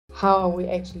how are we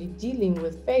actually dealing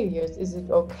with failures? Is it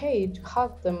okay to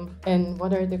have them? And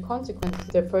what are the consequences?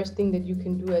 The first thing that you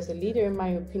can do as a leader, in my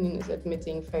opinion, is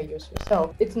admitting failures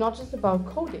yourself. It's not just about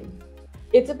coding.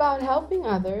 It's about helping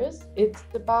others. It's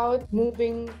about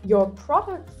moving your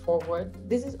product forward.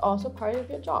 This is also part of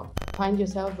your job. Find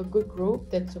yourself a good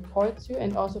group that supports you,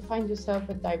 and also find yourself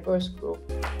a diverse group.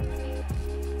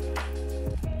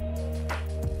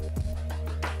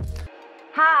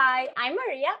 Hi, I'm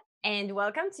Maria, and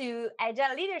welcome to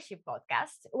Agile Leadership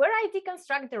Podcast, where I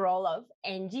deconstruct the role of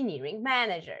engineering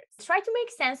managers. Try to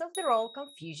make sense of the role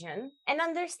confusion and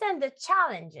understand the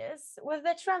challenges with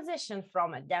the transition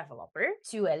from a developer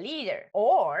to a leader,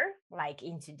 or, like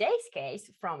in today's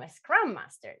case, from a Scrum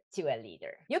Master to a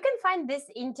leader. You can find this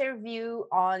interview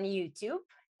on YouTube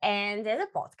and as a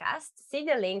podcast. See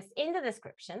the links in the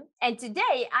description. And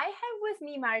today I have with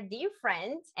me my dear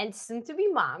friend and soon-to-be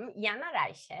mom, Jana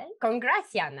Reichel.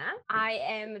 Congrats, Jana. I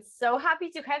am so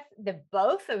happy to have the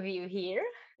both of you here.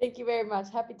 Thank you very much.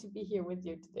 Happy to be here with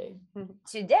you today.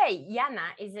 Today, Jana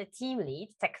is a team lead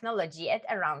technology at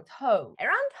Around Home.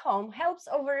 Around Home helps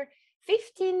over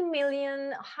 15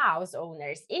 million house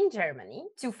owners in Germany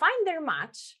to find their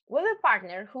match with a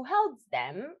partner who helps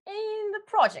them in the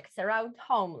projects around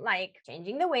home, like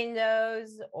changing the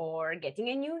windows or getting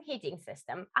a new heating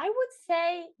system. I would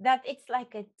say that it's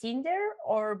like a Tinder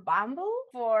or Bumble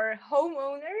for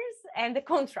homeowners and the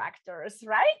contractors,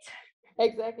 right?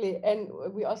 Exactly. And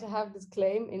we also have this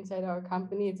claim inside our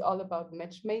company. It's all about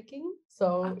matchmaking.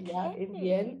 So yeah, in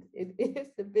the end, it is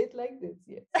a bit like this,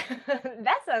 yes.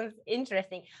 That sounds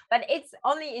interesting. But it's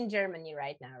only in Germany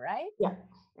right now, right? Yeah.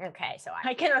 Okay, so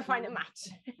I cannot find a match.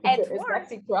 It's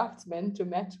exactly craftsmen to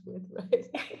match with, right?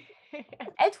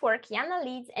 At work, Jana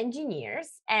leads engineers,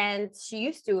 and she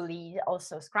used to lead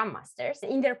also Scrum Masters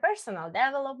in their personal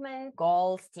development,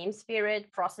 goals, team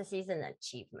spirit, processes, and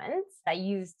achievements. I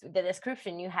used the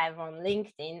description you have on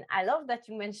LinkedIn. I love that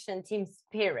you mentioned team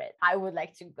spirit. I would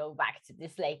like to go back to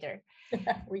this later.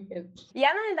 We can.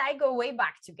 Jana and I go way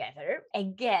back together.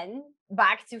 Again,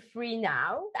 back to Free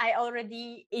Now. I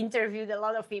already interviewed a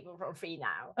lot of people from Free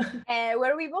Now,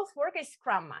 where we both work as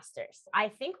Scrum Masters. I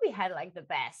think we had like the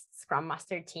best Scrum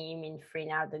Master team in Free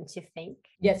Now, don't you think?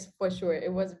 Yes, for sure.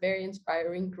 It was a very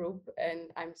inspiring group,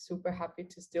 and I'm super happy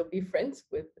to still be friends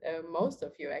with most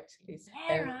of you, actually.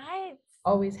 Yeah, right.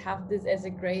 Always have this as a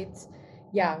great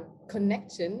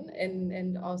connection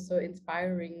and also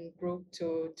inspiring group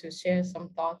to share some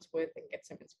thoughts with and get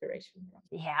some inspiration from.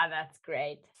 Yeah, that's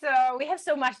great. So we have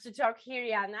so much to talk here,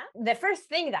 Jana. The first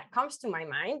thing that comes to my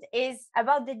mind is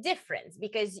about the difference,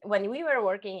 because when we were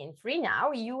working in Free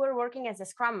Now, you were working as a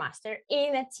Scrum Master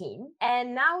in a team,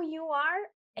 and now you are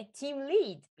a team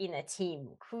lead in a team.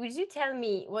 Could you tell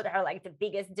me what are like the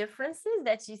biggest differences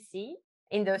that you see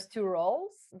in those two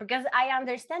roles? Because I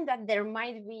understand that there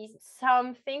might be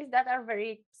some things that are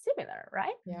very similar,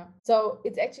 right? Yeah. So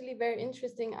it's actually very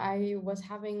interesting. I was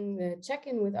having the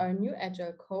check-in with our new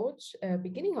Agile coach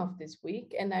beginning of this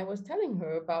week, and I was telling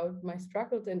her about my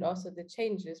struggles and also the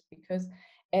changes, because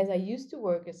as I used to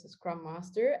work as a Scrum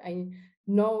Master, I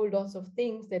know lots of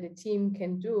things that a team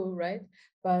can do, right?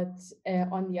 But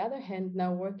on the other hand,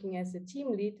 now working as a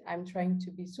team lead, I'm trying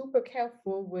to be super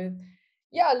careful with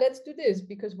let's do this,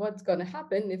 because what's going to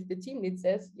happen if the team lead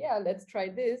says, let's try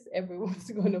this, everyone's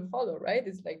going to follow, right?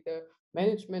 It's like the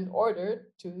management order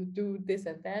to do this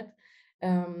and that.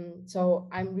 So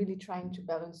I'm really trying to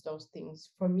balance those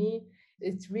things. For me,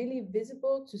 it's really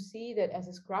visible to see that as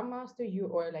a Scrum Master, you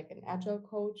or like an Agile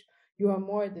coach, you are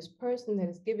more this person that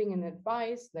is giving an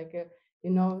advice, like a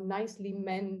nicely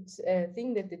meant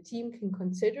thing that the team can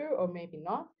consider or maybe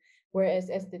not. Whereas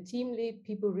as the team lead,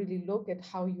 people really look at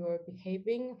how you are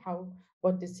behaving,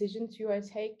 what decisions you are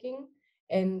taking,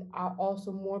 and are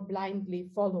also more blindly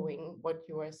following what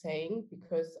you are saying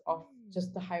because of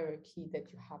just the hierarchy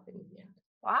that you have in the end.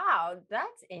 Wow,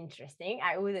 that's interesting.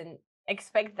 I wouldn't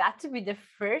expect that to be the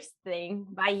first thing,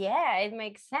 but yeah, it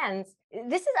makes sense.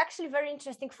 This is actually very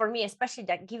interesting for me, especially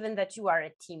that given that you are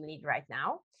a team lead right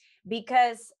now,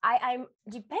 because I'm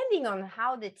depending on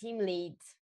how the team lead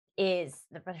is,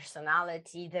 the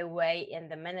personality, the way, and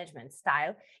the management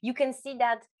style, you can see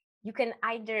that you can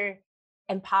either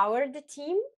empower the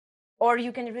team or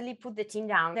you can really put the team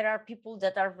down. There are people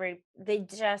that are they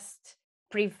just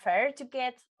prefer to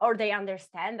get, or they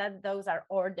understand that those are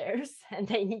orders and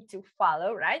they need to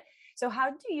follow, right? So how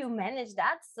do you manage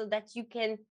that so that you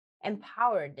can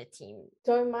empower the team?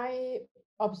 So in my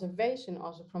observation,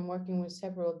 also from working with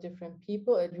several different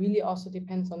people, it really also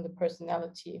depends on the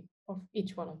personality of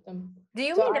each one of them. Do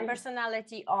you mean the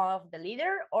personality of the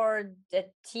leader or the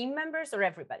team members or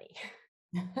everybody?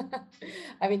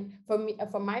 I mean, for me,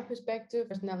 from my perspective,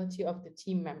 personality of the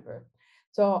team member.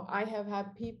 So I have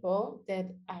had people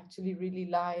that actually really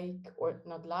like, or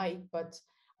not like, but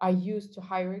are used to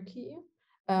hierarchy,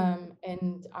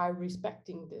 and are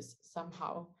respecting this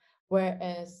somehow.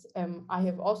 Whereas I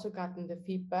have also gotten the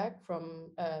feedback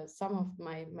from some of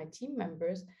my team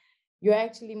members, you're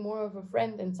actually more of a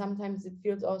friend, and sometimes it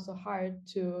feels also hard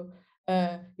to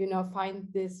find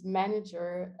this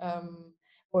manager,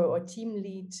 or team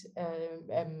lead,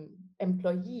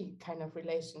 employee kind of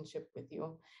relationship with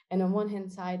you. And on one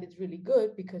hand side, it's really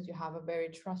good because you have a very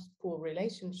trustful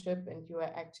relationship and you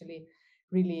are actually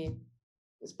really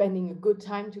spending a good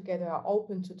time together, are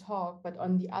open to talk. But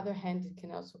on the other hand, it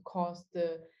can also cause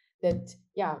that,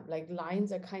 yeah, like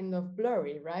lines are kind of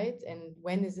blurry, right? And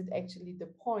when is it actually the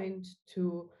point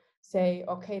to say,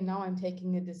 okay, now I'm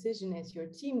taking a decision as your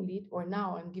team lead, or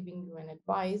now I'm giving you an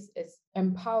advice as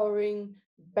empowering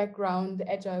background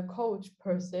agile coach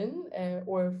person,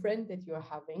 or a friend that you're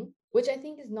having, which I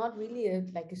think is not really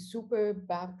like a super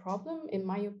bad problem. In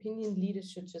my opinion,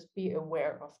 leaders should just be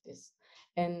aware of this.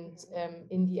 And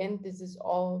in the end, this is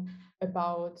all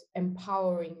about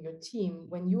empowering your team.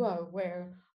 When you are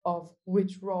aware of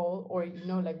which role, or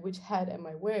like which hat am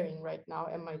I wearing right now?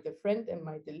 Am I the friend? Am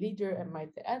I the leader? Am I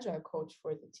the agile coach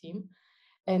for the team?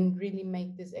 And really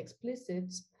make this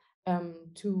explicit,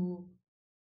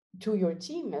 to your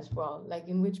team as well. Like,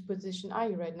 in which position are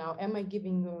you right now? Am I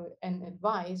giving you an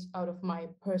advice out of my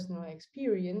personal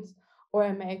experience, or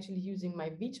am I actually using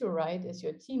my veto right as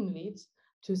your team lead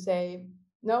to say,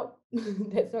 no,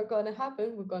 that's not going to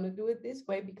happen. We're going to do it this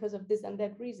way because of this and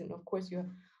that reason. Of course, you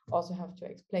also have to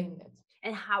explain that.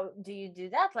 And how do you do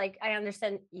that? Like, I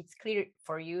understand it's clear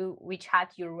for you which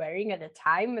hat you're wearing at the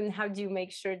time, and how do you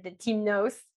make sure the team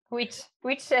knows which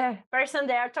person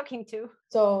they are talking to?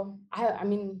 So I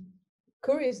mean,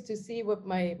 curious to see what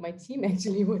my team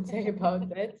actually would say about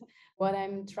that. What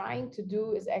I'm trying to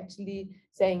do is actually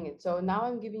saying it. So now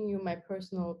I'm giving you my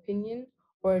personal opinion,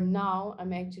 or now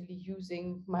I'm actually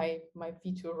using my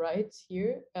veto rights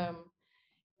here,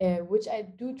 which I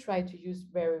do try to use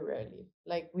very rarely.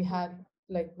 Like, we had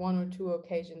like one or two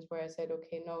occasions where I said,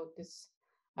 okay, no, this,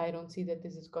 I don't see that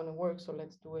this is going to work, so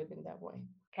let's do it in that way.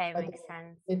 Okay, But makes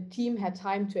sense. the team had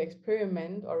time to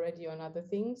experiment already on other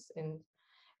things. And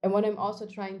what I'm also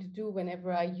trying to do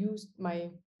whenever I used my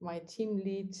team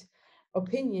lead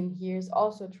opinion here is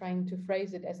also trying to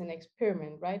phrase it as an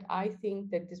experiment, right? I think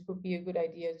that this would be a good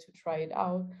idea to try it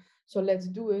out. So let's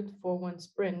do it for one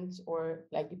sprint, or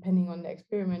like depending on the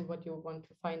experiment, what you want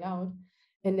to find out.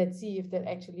 And let's see if that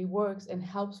actually works and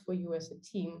helps for you as a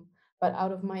team. But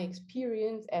out of my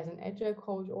experience as an agile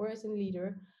coach or as a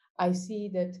leader, I see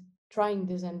that trying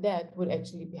this and that would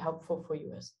actually be helpful for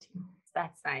you as a team.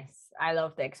 That's nice. I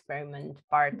love the experiment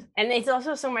part. And it's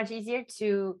also so much easier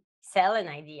to sell an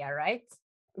idea, right?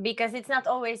 Because it's not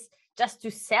always just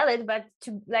to sell it, but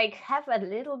to like have a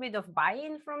little bit of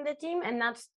buy-in from the team, and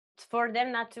not for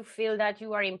them not to feel that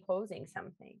you are imposing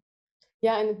something.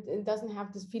 Yeah, and it doesn't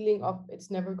have this feeling of it's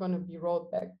never going to be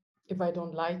rolled back. If I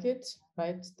don't like it,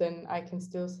 right, then I can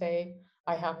still say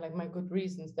I have like my good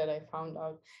reasons that I found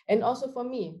out. And also for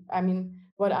me, I mean,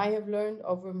 what I have learned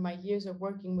over my years of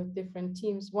working with different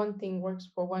teams, one thing works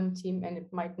for one team and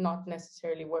it might not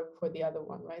necessarily work for the other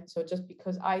one, right? So just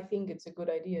because I think it's a good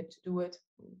idea to do it,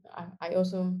 I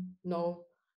also know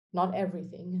not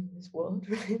everything in this world,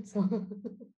 right? So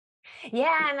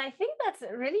Yeah, and I think that's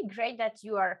really great that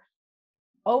you are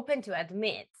open to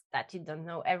admit that you don't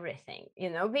know everything,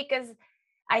 because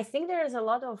I think there's a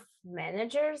lot of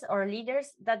managers or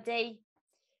leaders that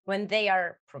when they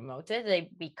are promoted, they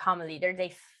become a leader,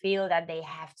 they feel that they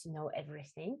have to know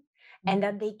everything, and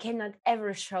that they cannot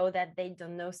ever show that they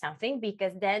don't know something,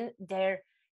 because then their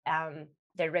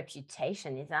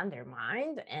reputation is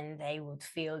undermined, and they would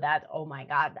feel that, oh my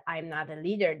God, I'm not a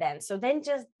leader then. So then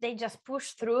they just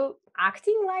push through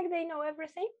acting like they know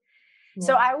everything.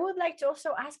 So I would like to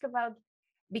also ask about,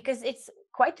 because it's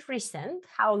quite recent,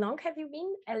 how long have you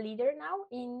been a leader now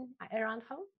in around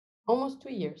home? almost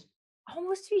 2 years.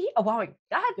 Almost 3 years. Oh wow,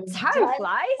 that time Time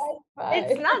flies.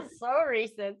 It's flies. not so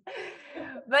recent,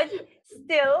 but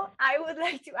still, I would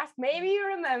like to ask. Maybe you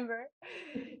remember.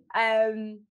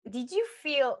 Did you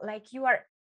feel like you are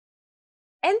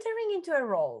entering into a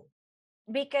role,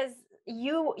 because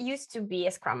you used to be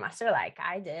a scrum master like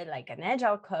I did, like an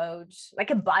agile coach,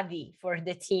 like a buddy for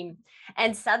the team,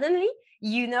 and suddenly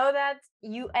you know that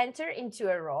you enter into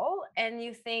a role and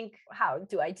you think, how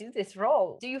do I do this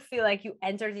role? Do you feel like you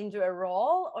entered into a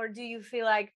role, or do you feel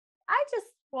like I just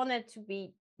wanted to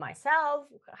be myself?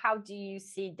 How do you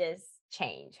see this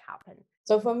change happen?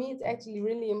 So for me, it's actually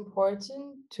really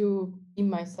important to be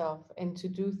myself and to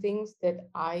do things that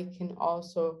I can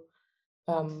also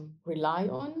rely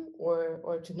on,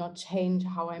 or to not change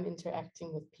how I'm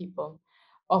interacting with people.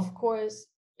 Of course,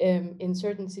 in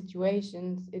certain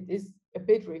situations, it is a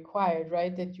bit required,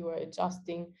 right, that you are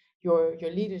adjusting your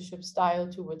leadership style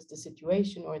towards the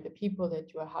situation or the people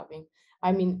that you are having.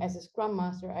 I mean, as a Scrum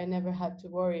Master, I never had to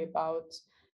worry about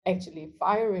actually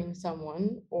firing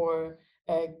someone or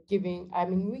giving. I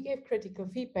mean, we gave critical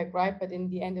feedback, right? But in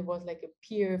the end, it was like a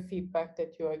peer feedback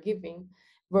that you are giving,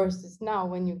 versus now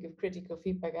when you give critical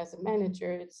feedback as a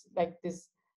manager, it's like this,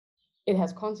 it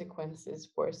has consequences,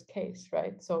 worst case,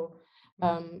 right? So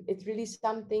it's really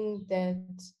something that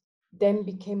then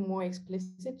became more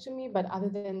explicit to me. But other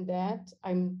than that,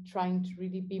 I'm trying to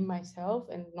really be myself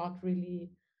and not really,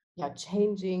 yeah,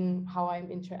 changing how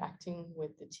I'm interacting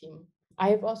with the team. I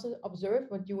have also observed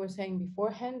what you were saying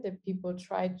beforehand, that people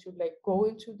try to like go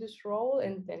into this role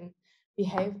and then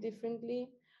behave differently.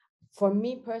 For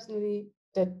me personally,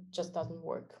 that just doesn't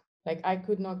work. Like, I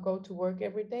could not go to work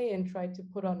every day and try to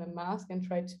put on a mask and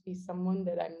try to be someone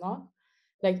that I'm not.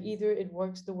 Like, either it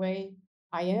works the way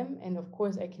I am, and of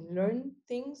course I can learn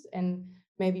things and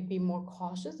maybe be more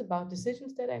cautious about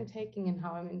decisions that I'm taking and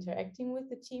how I'm interacting with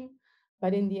the team.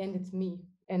 But in the end, it's me.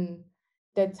 And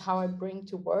that's how I bring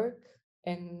to work.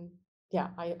 And yeah,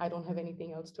 I don't have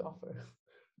anything else to offer.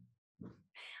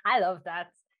 I love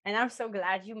that. And I'm so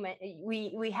glad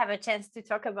we have a chance to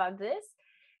talk about this,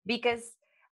 because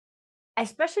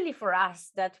especially for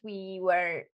us that we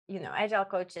were, agile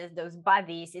coaches, those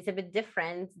buddies, it's a bit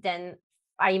different than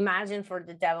I imagine for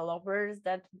the developers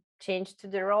that change to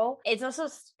the role. It's also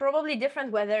probably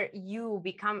different whether you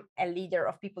become a leader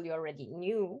of people you already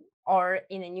knew, or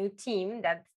in a new team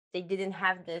that they didn't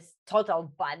have this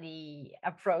total buddy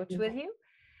approach with you.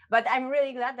 But I'm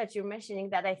really glad that you're mentioning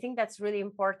that. I think that's really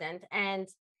important. And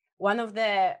one of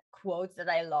the quotes that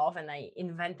I love, and I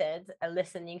invented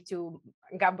listening to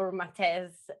Gabor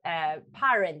Mate's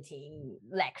parenting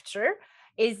lecture,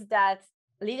 is that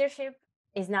leadership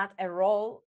is not a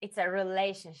role, it's a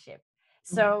relationship.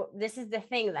 So this is the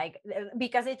thing, like,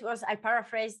 because it was, I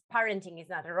paraphrased, parenting is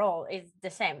not a role, it's the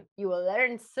same. You will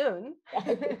learn soon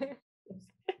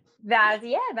that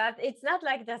it's not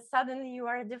like that suddenly you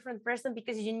are a different person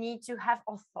because you need to have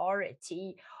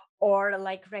authority or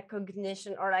like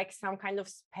recognition or like some kind of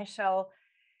special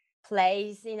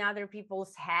place in other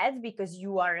people's heads because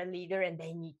you are a leader and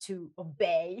they need to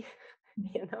obey.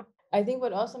 I think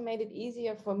what also made it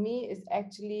easier for me is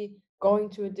actually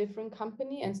going to a different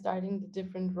company and starting the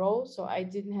different roles. So I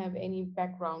didn't have any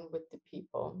background with the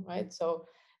people, right? So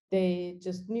they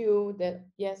just knew that,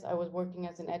 yes, I was working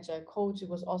as an agile coach. It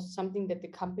was also something that the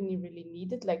company really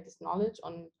needed, like this knowledge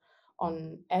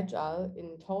on agile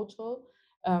in total.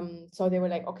 So they were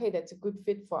like, okay, that's a good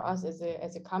fit for us as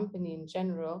a company in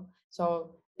general.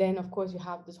 So then, of course, you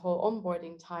have this whole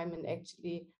onboarding time and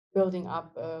actually building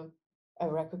up a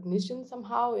recognition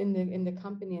somehow in the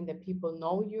company, and that people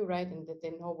know you, right, and that they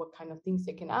know what kind of things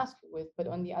they can ask you with. But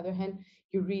on the other hand,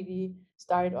 you really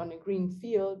start on a green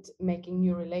field making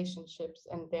new relationships,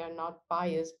 and they are not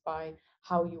biased by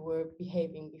how you were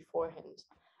behaving beforehand.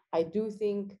 I do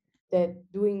think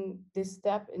that doing this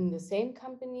step in the same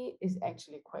company is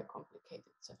actually quite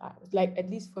complicated. So I was like, at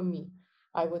least for me,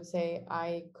 I would say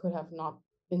I could have not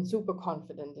been super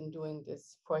confident in doing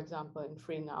this, for example, in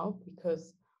Free Now,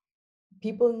 because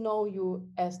people know you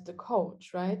as the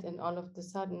coach, right? And all of a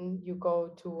sudden you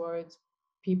go towards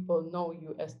people know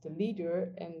you as the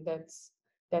leader, and that's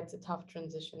a tough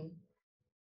transition.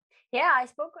 Yeah, I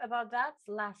spoke about that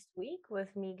last week with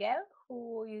Miguel,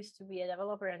 who used to be a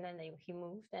developer and then he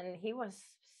moved, and he was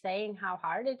saying how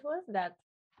hard it was that,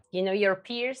 your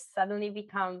peers suddenly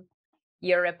become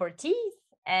your reportees,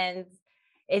 and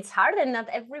it's hard, and not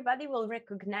everybody will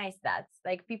recognize that.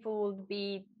 Like, people will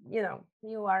be,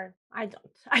 you are, I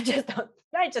just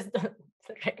don't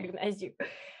recognize you,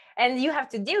 and you have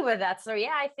to deal with that. So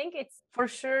yeah, I think it's for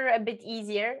sure a bit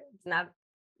easier. It's not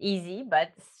easy,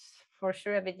 but for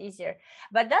sure a bit easier.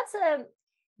 But that's a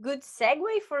good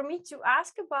segue for me to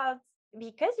ask about,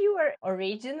 because you were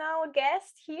original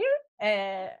guest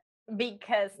here,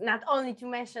 because not only to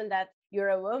mention that you're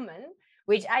a woman,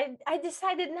 which I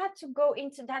decided not to go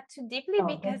into that too deeply,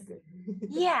 because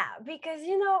yeah, because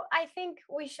I think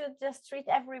we should just treat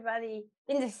everybody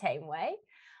in the same way.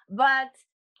 But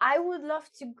I would love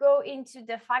to go into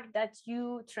the fact that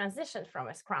you transitioned from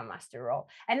a Scrum Master role.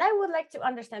 And I would like to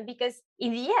understand, because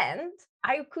in the end,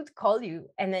 I could call you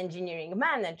an engineering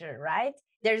manager, right?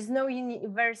 There's no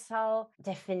universal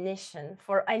definition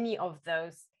for any of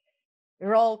those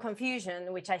role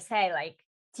confusion, which I say, like,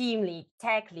 team lead,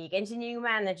 tech lead, engineering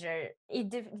manager.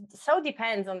 So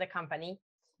depends on the company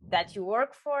that you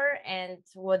work for and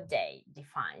what they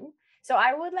define. So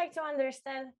I would like to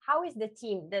understand, how is the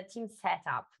team set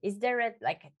up? Is there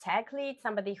like a tech lead,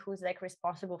 somebody who's like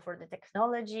responsible for the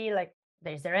technology? Like,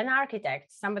 is there an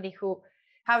architect, somebody who,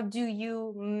 how do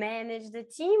you manage the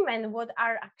team, and what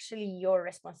are actually your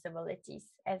responsibilities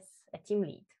as a team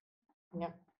lead?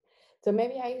 Yeah. So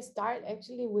maybe I start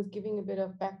actually with giving a bit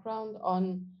of background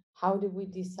on how did we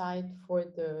decide for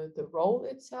the role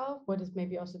itself, what is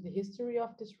maybe also the history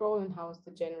of this role, and how is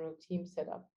the general team set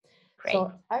up. Great.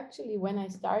 So actually, when I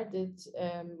started,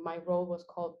 my role was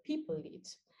called people lead,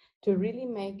 to really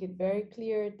make it very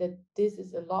clear that this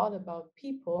is a lot about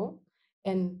people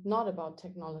and not about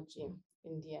technology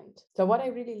in the end. So what I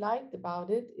really liked about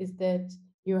it is that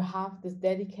you have this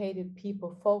dedicated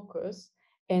people focus.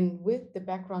 And with the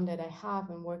background that I have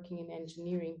and working in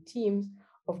engineering teams,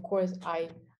 of course,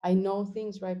 I know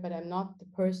things, right, but I'm not the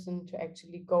person to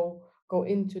actually go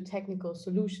into technical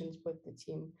solutions with the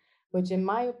team, which in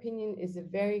my opinion is a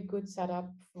very good setup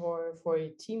for a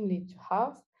team lead to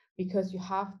have, because you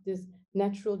have this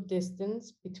natural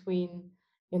distance between,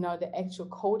 you know, the actual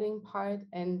coding part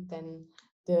and then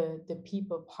the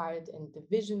people part and the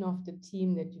vision of the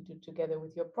team that you do together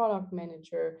with your product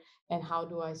manager, and how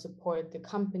do I support the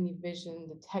company vision,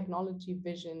 the technology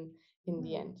vision in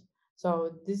the end.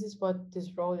 So this is what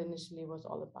this role initially was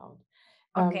all about.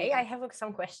 Okay, I have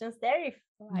some questions there if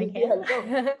I Yeah,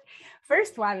 can. go.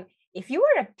 First one, if you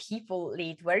were a people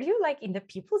lead, were you like in the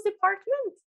people's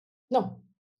department? No.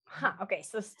 Okay,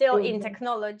 so still It was, in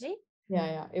technology,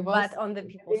 yeah, it but was on the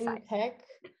people within side. tech.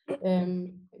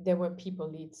 There were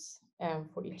people leads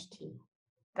for each team.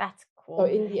 That's So cool.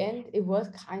 in the end, it was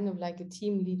kind of like a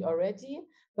team lead already,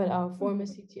 but our former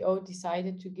CTO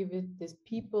decided to give it this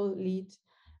people lead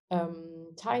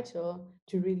title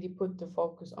to really put the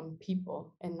focus on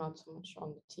people and not so much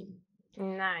on the team.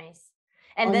 Nice.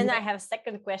 And On then I the, have a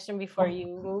second question before you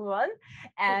move on.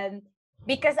 And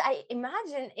because I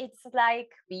imagine it's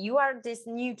like you are this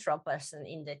neutral person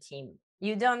in the team.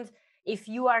 You don't, if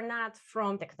you are not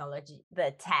from technology,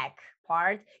 the tech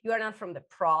part, you are not from the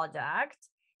product.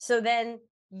 So then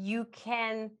you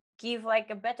can give like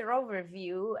a better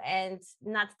overview and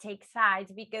not take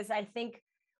sides, because I think,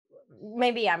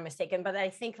 maybe I'm mistaken, but I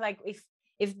think like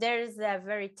if there's a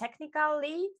very technical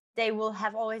lead, they will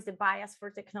have always the bias for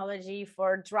technology,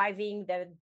 for driving the,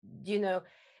 you know,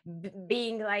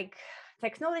 being like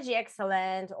technology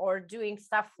excellent or doing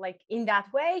stuff like in that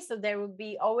way. So there will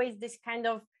be always this kind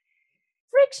of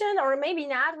friction, or maybe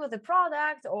not, with the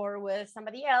product or with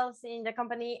somebody else in the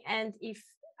company. And if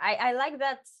I like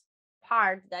that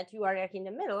part that you are like in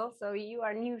the middle, so you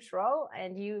are neutral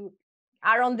and you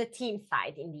are on the team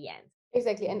side in the end.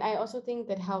 exactly. And I also think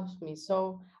that helps me.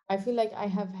 So I feel like I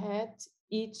have had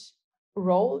each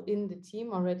role in the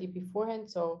team already beforehand.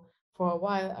 So for a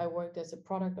while, I worked as a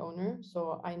product owner.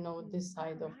 So I know this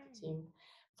side of the team.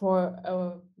 For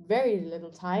a very little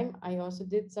time, I also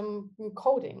did some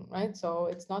coding, right? So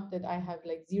it's not that I have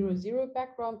like zero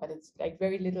background, but it's like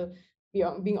very little,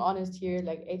 being honest here,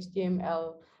 like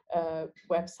HTML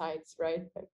websites, right?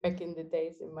 Back in the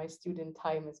days in my student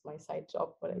time as my side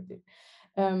job, what I did.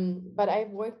 But I've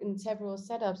worked in several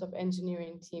setups of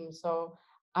engineering teams. So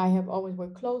I have always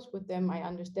worked close with them. I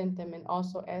understand them. And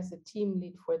also as a team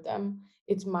lead for them,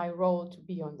 it's my role to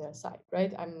be on their side,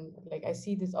 right? I'm like, I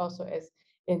see this also as,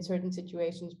 in certain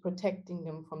situations, protecting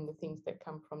them from the things that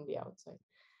come from the outside.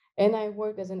 And I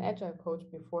worked as an agile coach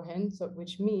beforehand, so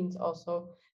which means also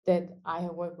that I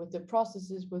have worked with the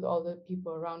processes with all the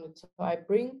people around it. So I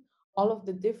bring all of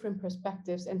the different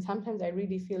perspectives, and sometimes I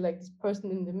really feel like this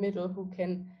person in the middle who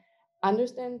can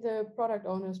understand the product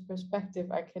owner's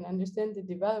perspective. I can understand the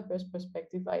developer's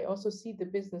perspective. I also see the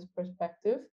business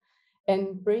perspective,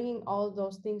 and bringing all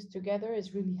those things together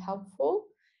is really helpful,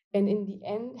 and in the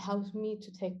end helps me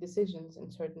to take decisions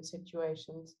in certain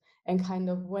situations and kind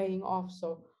of weighing off.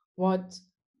 So what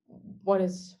what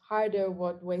is harder,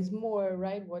 what weighs more,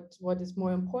 right, what is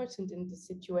more important in this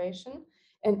situation,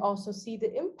 and also see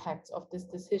the impacts of this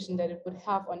decision that it would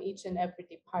have on each and every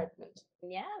department.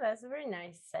 Yeah, that's a very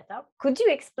nice setup. Could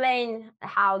you explain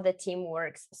how the team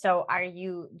works? So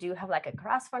do you have like a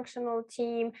cross-functional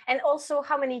team? And also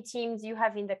how many teams you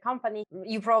have in the company?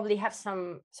 You probably have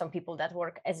some people that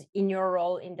work as in your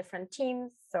role in different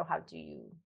teams. So how do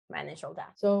you manage all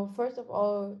that? So first of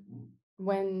all,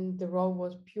 when the role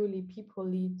was purely people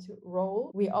lead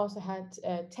role, we also had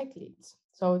tech leads.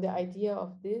 So the idea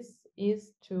of this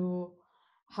is to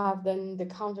have then the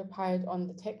counterpart on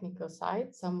the technical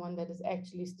side, someone that is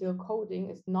actually still coding,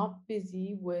 is not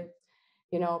busy with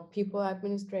people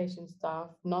administration stuff,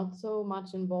 not so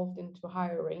much involved into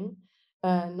hiring,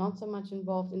 not so much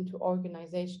involved into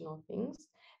organizational things,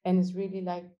 and is really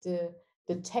like the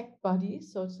tech buddy,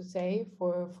 so to say,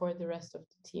 for the rest of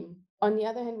the team. On the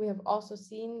other hand, we have also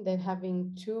seen that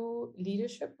having two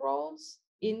leadership roles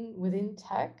in within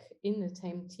tech in the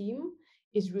same team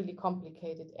is really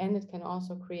complicated, and it can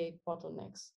also create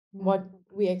bottlenecks. What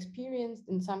we experienced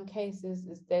in some cases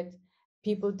is that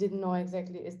people didn't know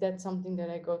exactly, is that something that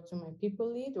I go to my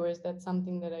people lead, or is that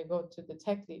something that I go to the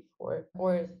tech lead for?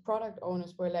 Or product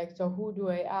owners were like, so who do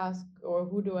I ask or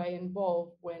who do I involve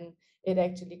when it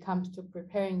actually comes to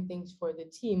preparing things for the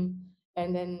team?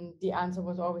 And then the answer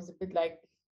was always a bit like,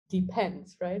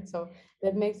 depends, right? So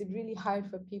that makes it really hard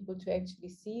for people to actually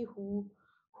see who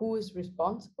is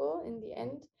responsible in the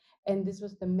end. And this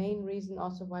was the main reason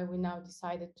also why we now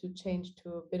decided to change to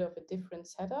a bit of a different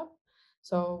setup.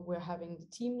 So we're having the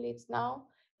team leads now,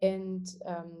 and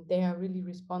they are really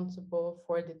responsible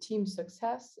for the team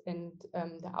success and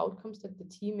the outcomes that the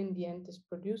team in the end is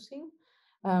producing,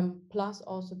 plus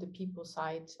also the people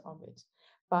side of it.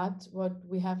 But what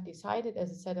we have decided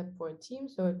as a setup for a team,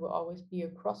 so it will always be a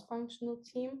cross-functional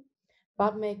team,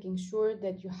 but making sure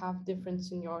that you have different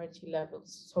seniority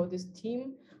levels. So this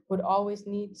team would always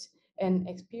need an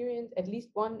experienced, at least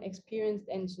one experienced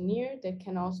engineer that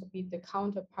can also be the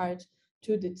counterpart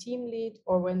to the team lead,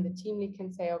 or when the team lead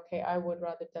can say, okay, I would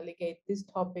rather delegate this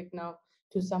topic now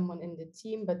to someone in the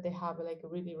team, but they have like a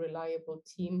really reliable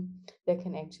team that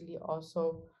can actually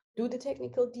also do the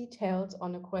technical details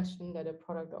on a question that a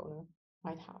product owner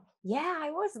might have. Yeah,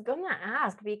 I was gonna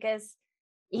ask because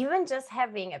even just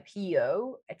having a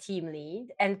PO, a team lead,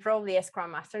 and probably a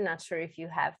scrum master, not sure if you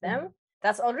have them,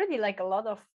 that's already like a lot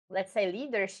of, let's say,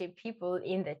 leadership people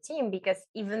in the team. Because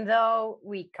even though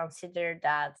we consider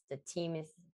that the team is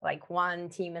like one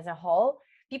team as a whole,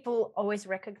 people always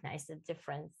recognize the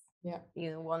difference,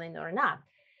 you want it or not.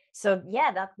 So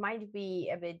yeah, that might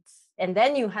be a bit. And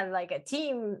then you have like a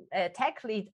team, a tech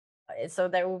lead, so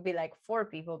there will be like 4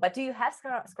 people. But do you have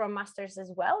scrum masters as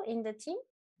well in the team?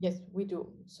 Yes, we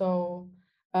do. So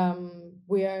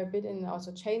we are a bit in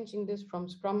also changing this from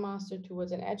Scrum Master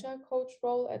towards an Agile coach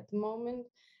role at the moment.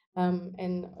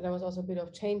 And there was also a bit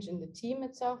of change in the team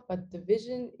itself, but the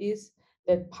vision is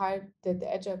that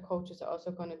the Agile coach is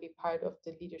also going to be part of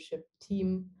the leadership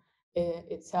team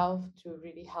itself to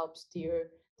really help steer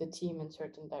the team in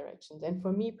certain directions. And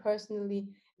for me personally,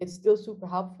 it's still super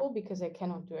helpful because I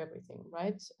cannot do everything,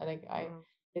 right?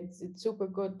 It's super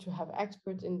good to have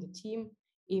experts in the team,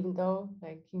 even though,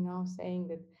 like, saying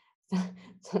that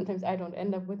sometimes I don't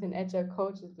end up with an agile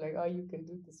coach. It's like, oh, you can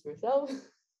do this yourself.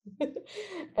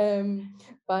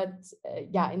 But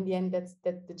yeah, in the end, that's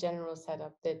the general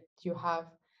setup, that you have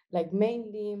like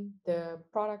mainly the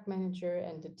product manager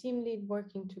and the team lead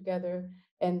working together,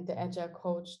 and the agile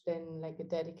coach then like a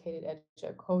dedicated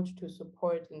agile coach to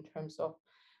support in terms of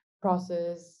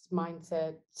process,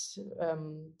 mindset,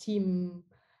 team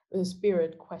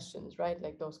spirit questions, right?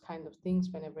 Like those kind of things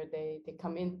whenever they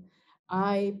come in.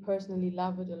 I personally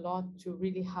love it a lot to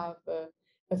really have a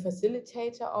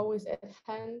facilitator always at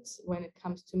hand when it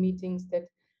comes to meetings that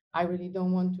I really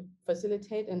don't want to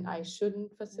facilitate and I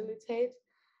shouldn't facilitate.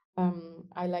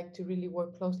 I like to really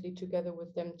work closely together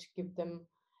with them to give them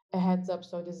a heads up.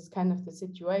 So this is kind of the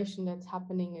situation that's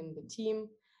happening in the team.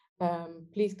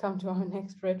 Please come to our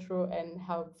next retro and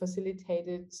help facilitate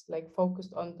it, like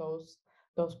focused on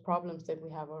those problems that we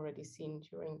have already seen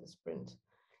during the sprint.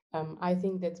 I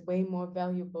think that's way more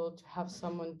valuable to have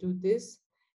someone do this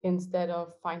instead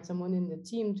of find someone in the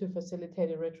team to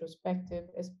facilitate a retrospective,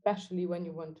 especially when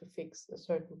you want to fix a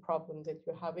certain problem that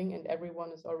you're having and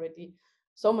everyone is already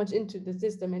so much into the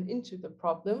system and into the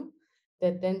problem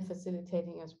that then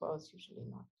facilitating as well is usually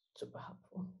not super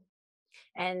helpful.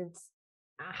 And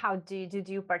how do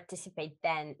you participate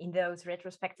then in those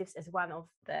retrospectives as one of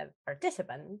the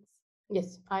participants?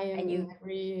 Yes, I am in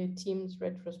every team's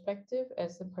retrospective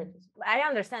as a participant. I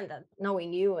understand that,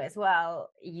 knowing you as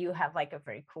well, you have like a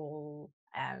very cool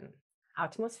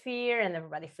atmosphere and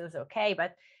everybody feels okay.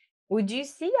 But would you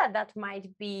see that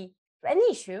might be an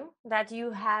issue that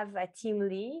you have a team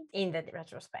lead in the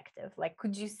retrospective? Like,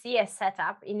 could you see a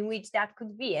setup in which that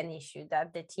could be an issue,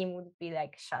 that the team would be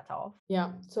like shut off?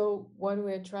 Yeah. So what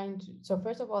we're trying to, so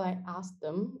first of all, I asked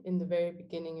them in the very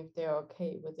beginning if they're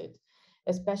okay with it,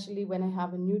 especially when I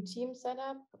have a new team set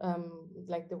up,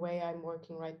 like the way I'm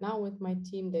working right now with my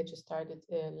team. They just started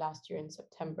last year in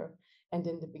September. And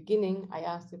in the beginning, I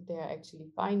asked if they're actually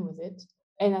fine with it.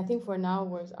 And I think for now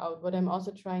works out. What I'm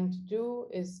also trying to do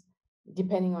is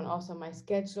depending on also my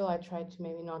schedule, I try to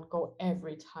maybe not go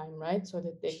every time, right? So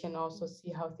that they can also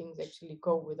see how things actually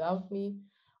go without me.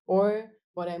 Or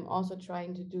what I'm also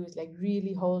trying to do is like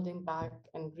really holding back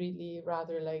and really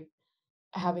rather like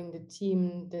having the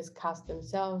team discuss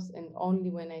themselves, and only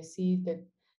when I see that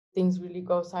things really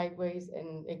go sideways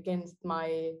and against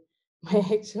my my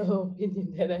actual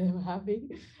opinion that I am having,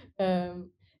 um,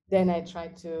 then I try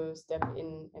to step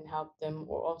in and help them,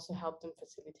 or also help them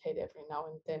facilitate every now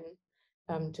and then,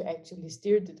 to actually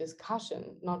steer the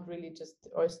discussion, not really just,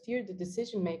 or steer the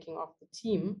decision making of the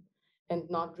team, and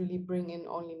not really bring in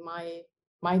only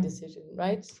my decision,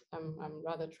 right? I'm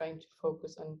rather trying to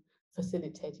focus on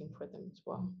facilitating for them as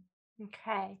well.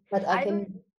 Okay. But I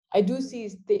re- I do see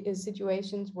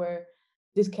situations where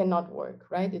this cannot work,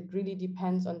 right? It really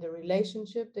depends on the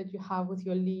relationship that you have with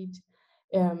your lead.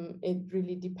 It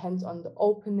really depends on the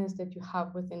openness that you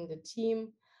have within the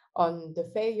team, on the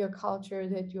failure culture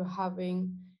that you're having.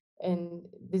 And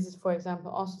this is, for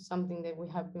example, also something that we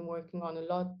have been working on a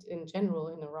lot in general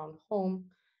and around home,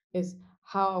 is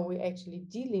how are we actually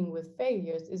dealing with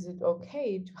failures? Is it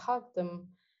okay to have them?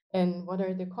 And what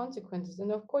are the consequences?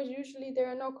 And of course, usually there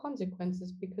are no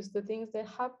consequences, because the things that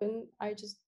happen,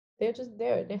 they're just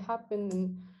there, they happen,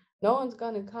 and no one's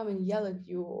gonna come and yell at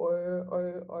you,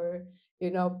 or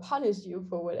punish you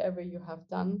for whatever you have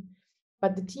done.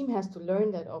 But the team has to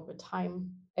learn that over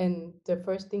time, and the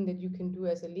first thing that you can do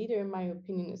as a leader, in my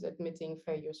opinion, is admitting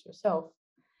failures yourself,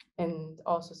 and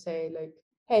also say like,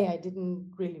 hey, I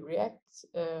didn't really react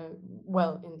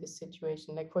well in this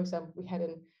situation. Like, for example, we had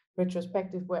a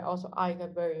retrospective where also I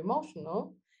got very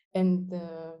emotional, and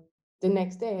the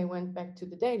next day I went back to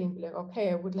the dating and be like,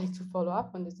 okay, I would like to follow up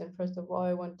on this, and first of all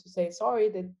I want to say sorry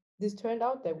that this turned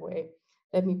out that way.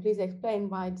 Let me please explain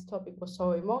why this topic was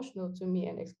so emotional to me,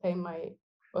 and explain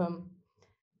um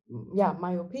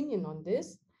my opinion on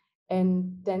this.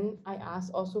 And then I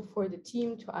asked also for the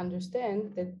team to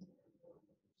understand that,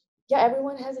 yeah,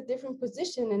 everyone has a different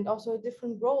position and also a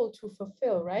different role to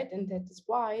fulfill, right? And that is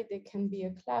why there can be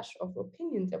a clash of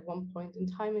opinions at one point in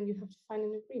time, and you have to find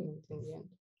an agreement in the end.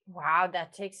 wow,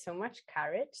 that takes so much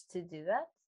courage to do that.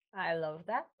 I love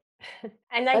that.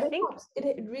 And I But it think, helps.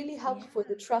 It really helps for yeah.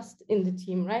 the trust in the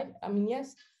team, right? I mean,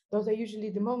 yes, those are usually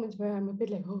the moments where I'm a bit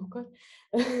like, oh God,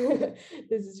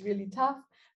 this is really tough.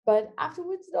 But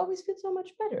afterwards, it always feels so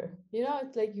much better.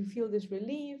 It's like you feel this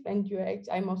relief, and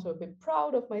I'm also a bit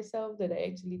proud of myself that I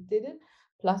actually did it.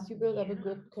 Plus, you build up a Yeah.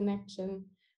 good connection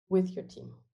with your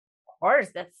team.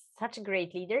 Course, that's such a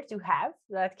great leader to have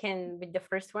that can be the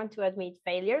first one to admit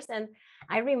failures. And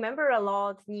I remember a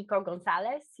lot Nico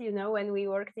Gonzalez, when we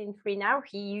worked in Free Now,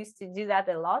 he used to do that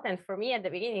a lot. And for me at the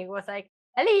beginning, it was like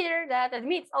a leader that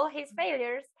admits all his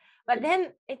failures. But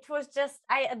then it was just,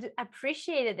 I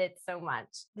appreciated it so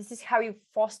much. This is how you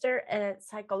foster a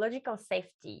psychological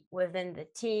safety within the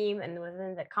team and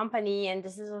within the company. And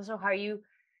this is also how you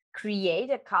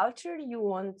create a culture you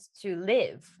want to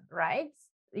live, right?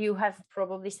 You have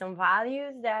probably some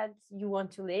values that you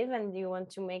want to live, and you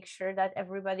want to make sure that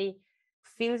everybody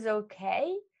feels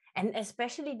okay. And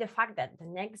especially the fact that the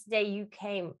next day you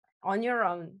came on your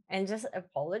own and just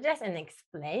apologized and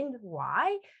explained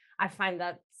why. I find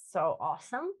that so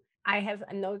awesome. I have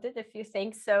noted a few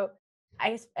things. So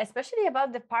especially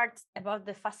about the part about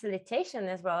the facilitation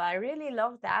as well, I really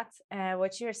love that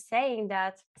what you're saying,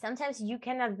 that sometimes you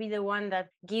cannot be the one that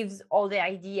gives all the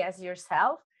ideas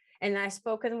yourself. And I've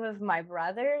spoken with my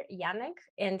brother Yannick,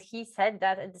 and he said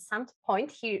that at some point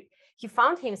he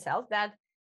found himself that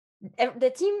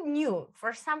the team knew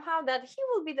for somehow that he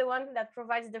will be the one that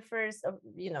provides the first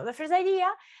idea,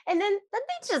 and then that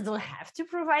they just don't have to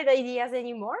provide ideas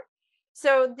anymore.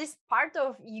 So this part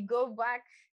of you go back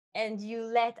and you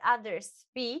let others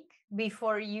speak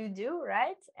before you do,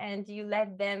 right? And you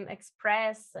let them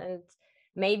express, and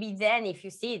maybe then if you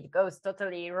see it goes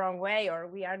totally wrong way, or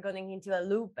we are going into a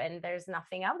loop and there's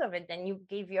nothing out of it, then you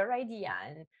give your idea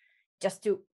and just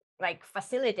to like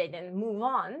facilitate and move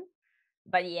on.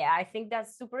 But yeah, I think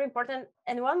that's super important.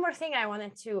 And one more thing I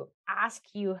wanted to ask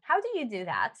you, how do you do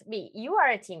that? You are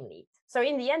a team lead, so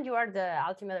in the end you are the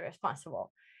ultimate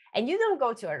responsible, and you don't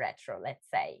go to a retro, let's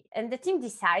say, and the team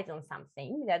decides on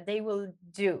something that they will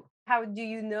do. How do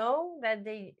you know that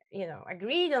they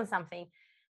agreed on something?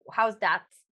 How's that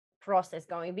process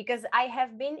going? Because I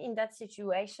have been in that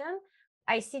situation.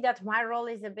 I see that my role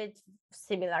is a bit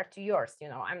similar to yours.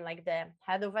 I'm like the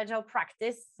head of Agile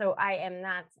practice. So I am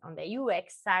not on the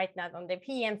UX side, not on the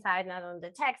PM side, not on the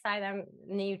tech side. I'm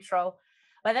neutral.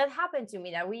 But that happened to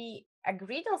me, that we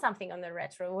agreed on something on the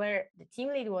retro where the team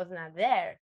lead was not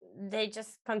there. They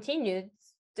just continued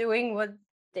doing what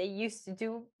they used to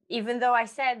do even though I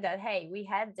said that, hey, we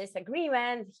had this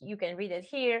agreement, you can read it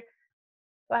here,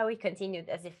 well, we continued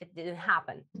as if it didn't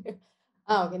happen.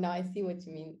 Oh, okay, now I see what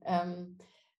you mean.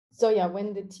 So yeah,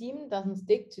 when the team doesn't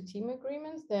stick to team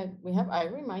agreements that we have, I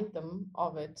remind them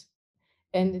of it.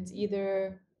 And it's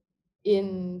either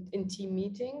in team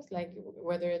meetings, like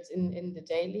whether it's in the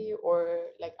daily or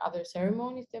like other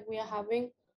ceremonies that we are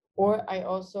having, or I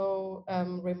also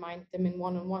remind them in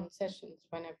one-on-one sessions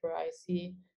whenever I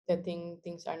see that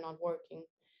things are not working.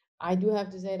 I do have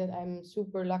to say that I'm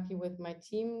super lucky with my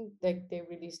team, that they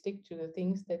really stick to the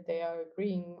things that they are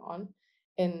agreeing on.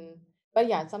 And but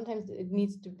yeah, sometimes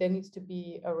there needs to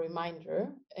be a reminder.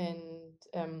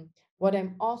 And what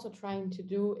I'm also trying to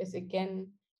do is again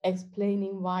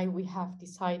explaining why we have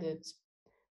decided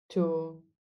to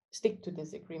stick to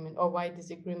this agreement, or why this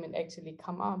agreement actually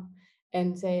come up,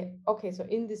 and say, okay, so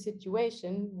in this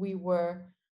situation we were,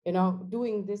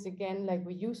 doing this again like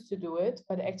we used to do it,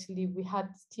 but actually we had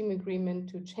this team agreement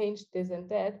to change this and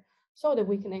that, so that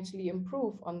we can actually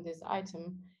improve on this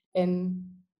item. And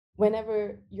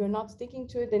whenever you're not sticking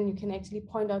to it, then you can actually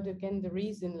point out again the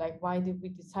reason, like why did we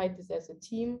decide this as a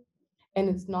team. And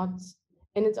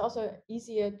it's also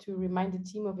easier to remind the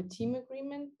team of a team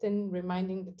agreement than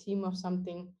reminding the team of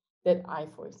something that I,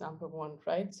 for example, want,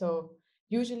 right? So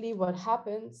usually what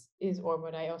happens is, or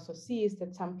what I also see, is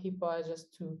that some people are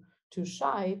just too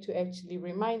shy to actually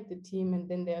remind the team, and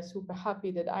then they are super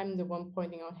happy that I'm the one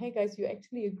pointing out, hey guys, you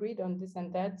actually agreed on this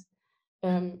and that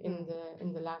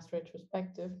in the last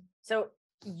retrospective. So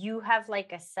you have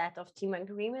like a set of team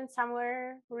agreements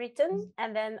somewhere written,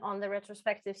 and then on the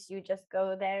retrospectives you just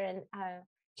go there and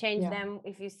change them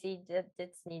if you see that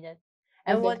it's needed.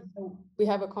 And exactly. So we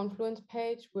have a Confluence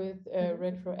page with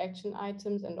retro action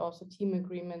items and also team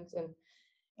agreements, and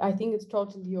I think it's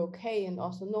totally okay and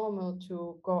also normal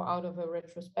to go out of a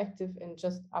retrospective and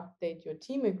just update your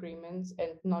team agreements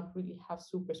and not really have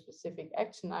super specific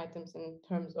action items in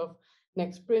terms of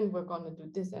next sprint, we're going to do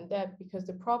this and that, because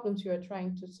the problems you are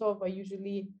trying to solve are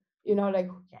usually, like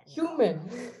human.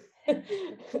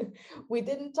 We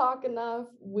didn't talk enough.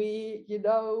 We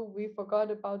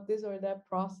forgot about this or that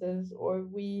process, or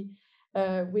we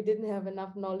didn't have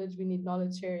enough knowledge. We need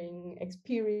knowledge sharing,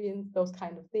 experience, those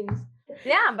kind of things.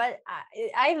 Yeah, but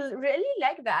I really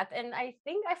like that. And I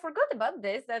think I forgot about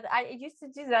this, that I used to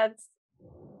do that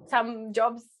some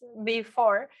jobs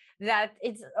before, that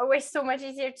it's always so much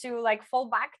easier to like fall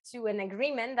back to an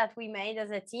agreement that we made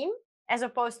as a team, as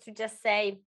opposed to just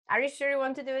say, are you sure you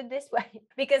want to do it this way?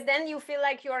 Because then you feel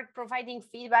like you are providing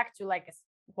feedback to like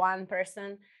one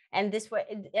person, and this way,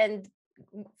 and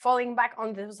falling back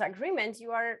on those agreements,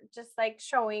 you are just like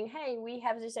showing, hey, we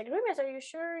have this agreement, are you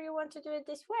sure you want to do it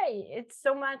this way? It's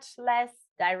so much less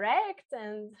direct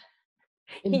and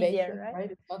invasive, easier,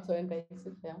 right? It's not so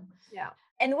invasive. Yeah.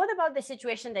 And what about the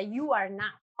situation that you are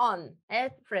now on a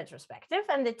retrospective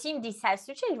and the team decides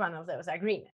to change one of those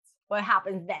agreements? What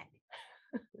happens then?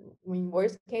 I mean,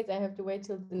 worst case, I have to wait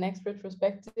till the next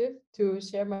retrospective to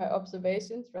share my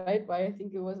observations, right? Why I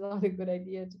think it was not a good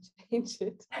idea to change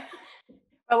it.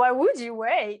 But why would you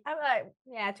wait? I'm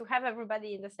like, to have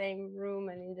everybody in the same room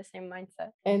and in the same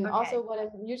mindset. And also, what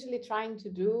I'm usually trying to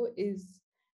do is,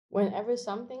 whenever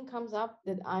something comes up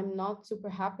that I'm not super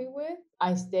happy with,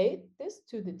 I state this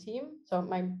to the team. So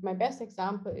my best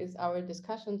example is our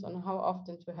discussions on how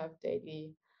often to have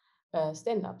daily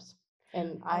stand-ups.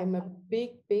 And I'm a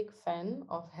big fan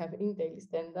of having daily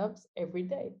stand-ups every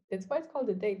day. That's why it's called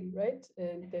a daily, right?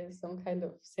 And there's some kind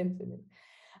of sense in it.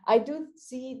 I do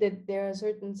see that there are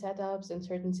certain setups and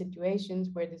certain situations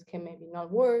where this can maybe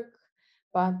not work,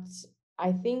 but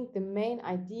I think the main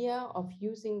idea of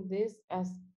using this as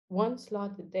one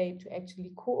slot a day to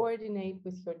actually coordinate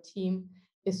with your team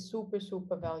is super,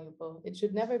 super valuable. It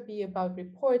should never be about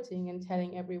reporting and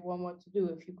telling everyone what to do.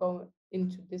 If you go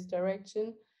into this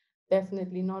direction,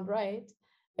 definitely not right.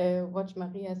 Watch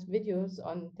Maria's videos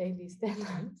on daily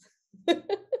stand-ups.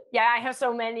 Yeah, I have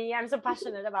so many. I'm so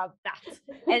passionate about that.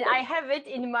 And I have it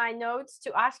in my notes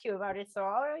to ask you about it. So,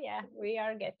 we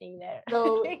are getting there.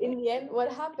 So in the end,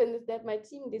 what happened is that my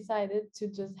team decided to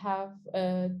just have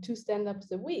 2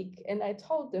 stand-ups a week. And I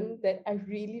told them that I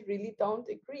really, really don't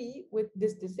agree with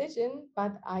this decision,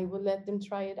 but I will let them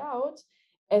try it out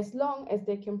as long as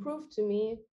they can prove to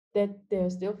me that they're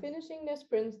still finishing their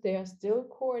sprints, they are still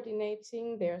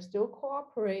coordinating, they are still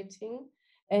cooperating,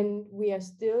 and we are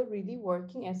still really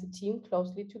working as a team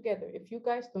closely together. If you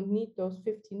guys don't need those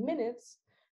 15 minutes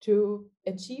to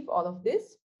achieve all of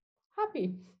this,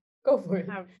 happy, go for it.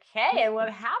 Okay, and what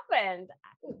happened?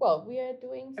 Well, we are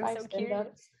doing 5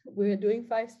 stand-ups. We are doing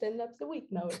 5 stand-ups a week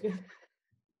now.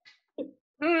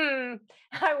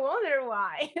 I wonder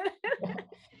why. Yeah.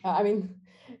 I mean,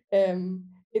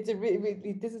 it's a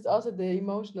really, this is also the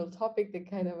emotional topic that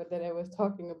kind of that I was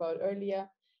talking about earlier,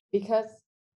 because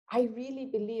I really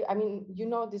believe, I mean, you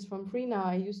know this from Frina,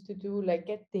 I used to do like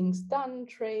get things done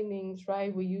trainings,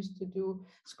 right? We used to do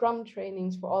Scrum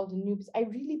trainings for all the newbies. I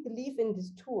really believe in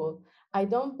this tool. I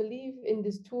don't believe in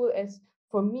this tool as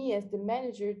for me as the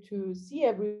manager to see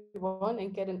everyone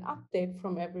and get an update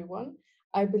from everyone.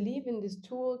 I believe in this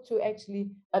tool to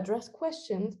actually address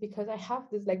questions because I have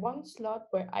this like one slot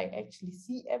where I actually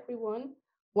see everyone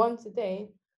once a day.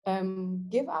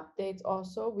 Give updates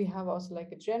also. We have also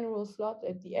like a general slot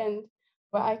at the end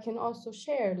where I can also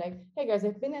share like, hey guys,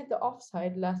 I've been at the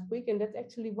offsite last week and that's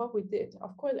actually what we did.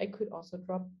 Of course, I could also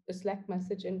drop a Slack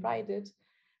message and write it,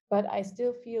 but I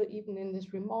still feel even in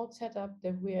this remote setup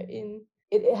that we are in,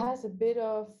 it has a bit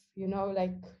of, you know,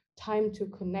 like time to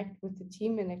connect with the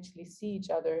team and actually see each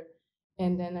other.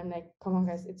 And then I'm like, come on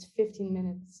guys, it's 15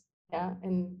 minutes. Yeah.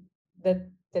 And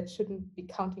that shouldn't be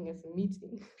counting as a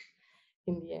meeting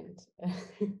in the end.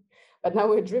 But now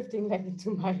we're drifting like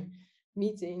into my No,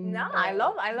 meeting. I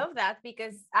love that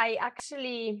because I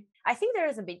think there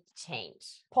is a big change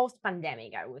post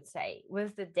pandemic, I would say,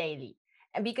 with the daily.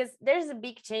 And because there's a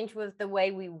big change with the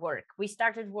way we work. We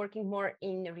started working more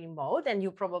in remote, and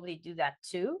you probably do that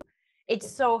too. It's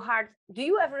so hard. Do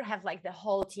you ever have like the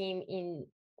whole team in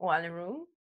one room?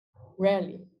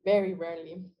 Rarely, very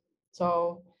rarely.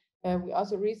 So we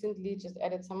also recently just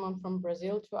added someone from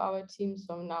Brazil to our team.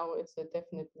 So now it's a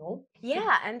definite no.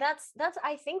 Yeah, and that's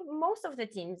I think most of the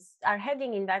teams are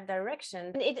heading in that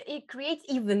direction. And it creates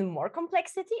even more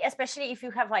complexity, especially if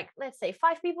you have like, let's say,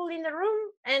 5 people in the room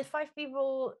and 5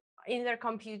 people in their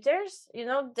computers. You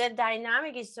know, the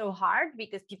dynamic is so hard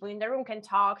because people in the room can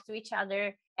talk to each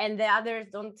other and the others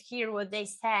don't hear what they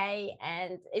say,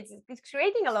 and it's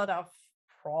creating a lot of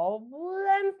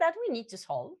problems that we need to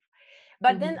solve.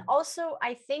 But then Mhm. also,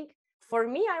 I think for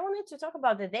me, I wanted to talk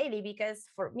about the daily because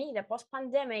for me, the post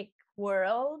pandemic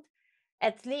world,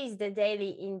 at least the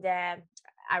daily in the,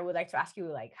 I would like to ask you,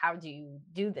 like, how do you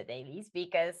do the dailies?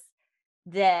 Because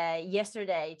the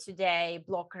yesterday, today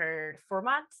blocker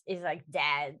format is like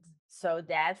dead. So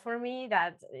dead for me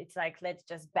that it's like, let's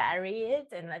just bury it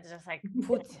and let's just like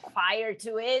put fire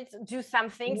to it, do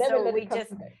something. Never So let we it come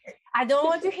just, back. I don't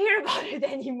want to hear about it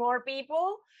anymore,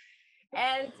 people.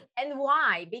 And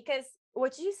why? Because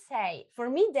what you say for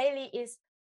me daily is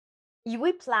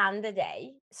we plan the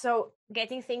day, so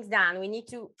getting things done, we need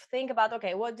to think about,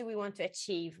 okay, what do we want to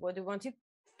achieve, what do we want to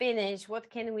finish, what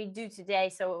can we do today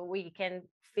so we can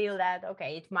feel that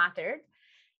okay, it mattered.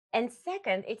 And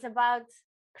second, it's about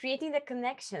creating the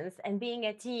connections and being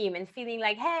a team and feeling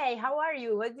like, hey, how are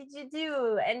you, what did you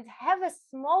do, and have a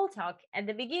small talk at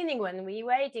the beginning when we're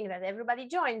waiting that everybody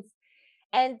joins.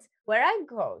 And where I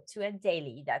go to a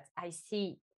daily that I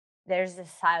see there's a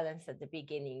silence at the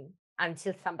beginning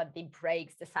until somebody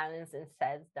breaks the silence and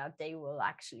says that they will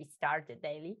actually start the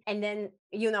daily. And then,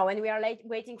 you know, when we are late,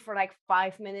 waiting for like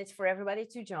 5 minutes for everybody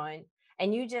to join,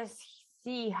 and you just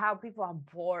see how people are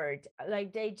bored,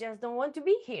 like they just don't want to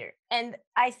be here. And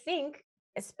I think,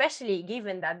 especially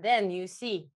given that then you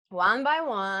see one by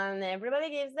one everybody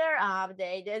gives their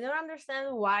update, they don't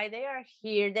understand why they are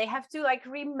here, they have to like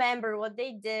remember what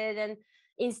they did, and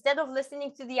instead of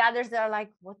listening to the others they're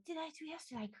like, what did I do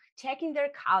yesterday, like checking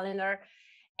their calendar,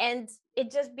 and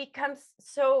it just becomes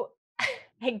so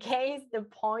against the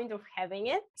point of having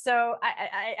it. So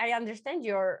I understand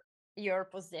your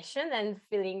position and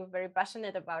feeling very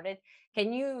passionate about it.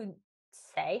 Can you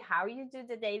say how you do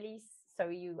the dailies so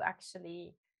you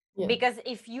actually, Yes. because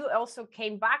if you also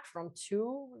came back from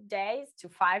 2 days to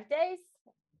 5 days,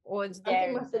 what's Something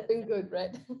there must have been good,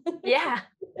 right? yeah,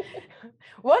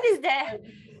 what is Um,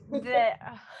 the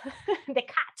the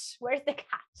catch, where's the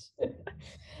catch?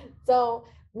 So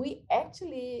we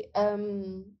actually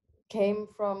came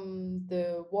from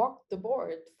the walk the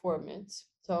board format.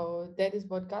 So that is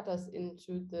what got us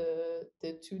into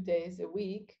the 2 days a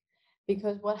week.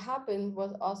 Because what happened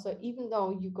was also, even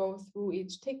though you go through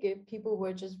each ticket, people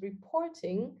were just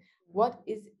reporting what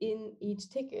is in each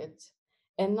ticket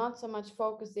and not so much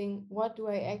focusing what do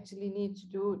I actually need to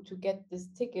do to get this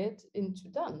ticket into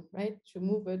done, right? To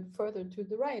move it further to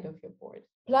the right of your board.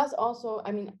 Plus, also,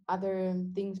 I mean, other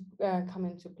things come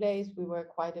into place. We were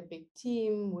quite a big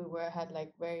team. We were had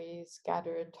like very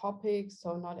scattered topics,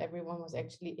 so not everyone was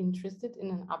actually interested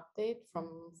in an update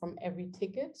from every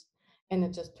ticket, and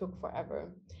it just took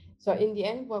forever. So in the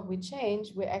end, what we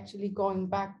changed, we're actually going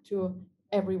back to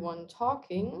everyone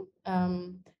talking,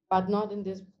 but not in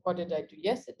this. What did I do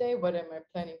yesterday? What am I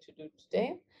planning to do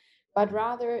today? But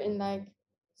rather in like,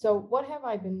 So what have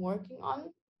I been working on?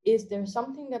 Is there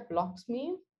something that blocks me?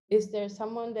 Is there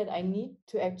someone that I need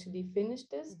to actually finish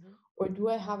this? Mhm. Or do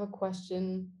I have a question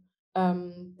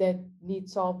that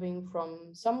needs solving from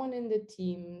someone in the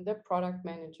team, the product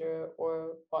manager, or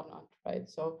whatnot, right?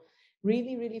 So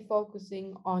really, really focusing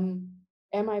on,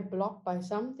 am I blocked by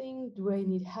something? Do I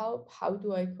need help? How do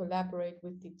I collaborate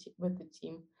with with the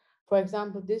team? For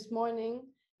example, this morning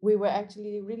we were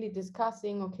actually really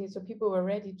discussing, okay, so people were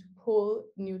ready to pull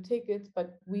new tickets, but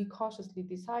we cautiously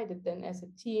decided then as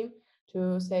a team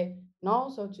to say no.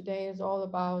 So today is all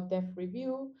about dev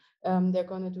review.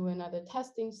 They're going to do another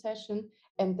testing session,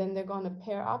 and then they're going to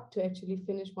pair up to actually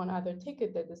finish one other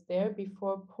ticket that is there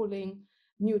before pulling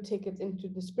new tickets into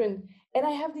the sprint. And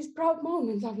I have these proud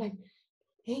moments. I'm like,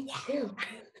 thank Yeah, you.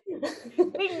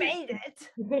 we made it.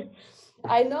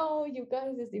 I know you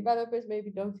guys as developers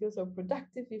maybe don't feel so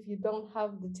productive if you don't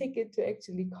have the ticket to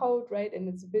actually code, right? And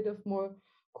it's a bit of more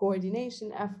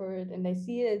coordination effort. And I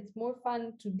see it's more fun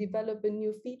to develop a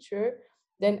new feature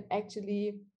than actually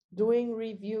doing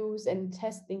reviews and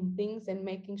testing things and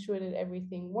making sure that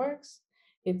everything works.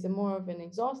 It's a more of an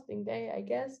exhausting day, I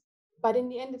guess. But in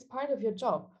the end, it's part of your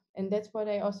job. And that's what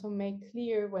I also make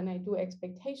clear when I do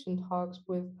expectation talks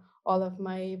with all of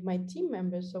my team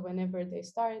members. So whenever they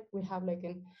start, we have like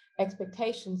an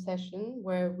expectation session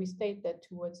where we state that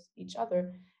towards each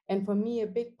other. And for me, a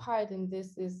big part in this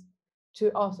is to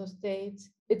also state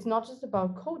it's not just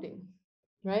about coding,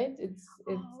 right? It's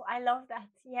Oh, I love that.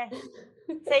 Yes.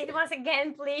 Say it once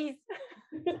again, please.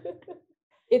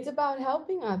 it's about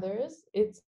helping others.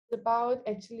 It's about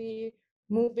actually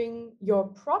moving your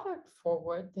product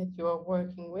forward that you are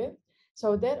working with.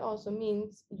 So that also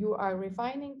means you are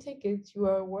refining tickets, you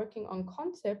are working on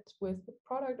concepts with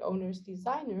product owners,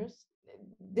 designers.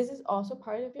 This is also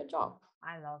part of your job.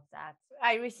 I love that.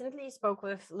 I recently spoke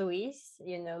with Luis.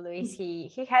 You know, Luis,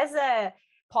 he has a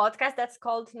podcast that's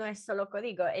called No es solo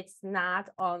código. It's not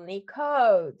only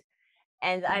code.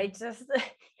 And I just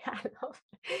I love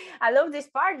I love this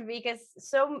part because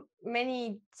so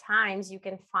many times you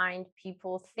can find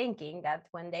people thinking that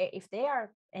when they if they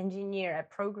are engineer, a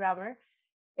programmer,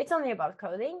 it's only about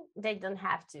coding. They don't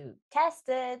have to test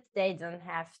it. They don't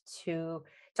have to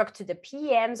talk to the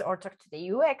PMs or talk to the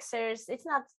UXers.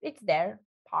 It's their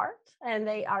part and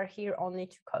they are here only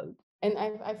to code. And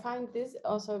I find this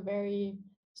also a very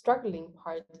struggling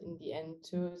part in the end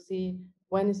to see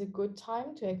when is a good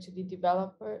time to actually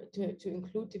to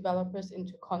include developers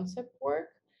into concept work,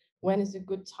 when is a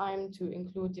good time to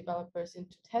include developers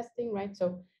into testing, right?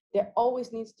 So there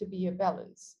always needs to be a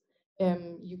balance.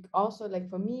 You also, like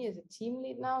for me as a team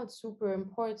lead now, it's super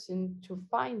important to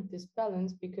find this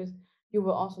balance because you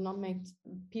will also not make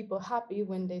people happy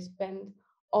when they spend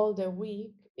all their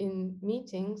week in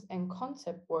meetings and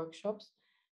concept workshops,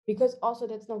 because also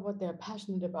that's not what they're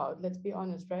passionate about. Let's be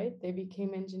honest, right? They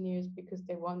became engineers because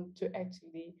they want to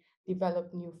actually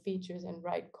develop new features and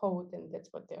write code, and that's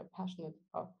what they're passionate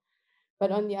about.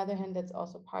 But on the other hand, that's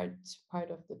also part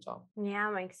of the job. Yeah,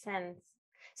 makes sense.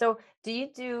 So, do you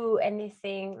do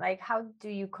anything like how do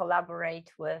you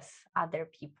collaborate with other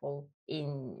people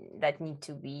in that need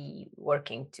to be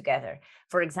working together?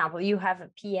 For example, you have a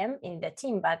PM in the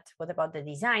team, but what about the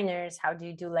designers? How do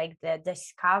you do like the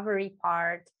discovery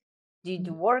part? Do you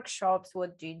do workshops?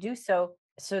 What do you do so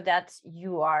that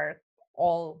you are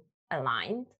all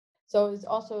aligned? So it's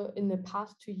also in the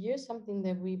past 2 years something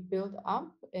that we built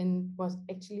up and was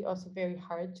actually also very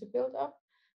hard to build up.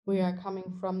 We are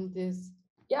coming from this,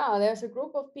 yeah, there's a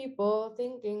group of people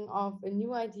thinking of a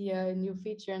new idea, a new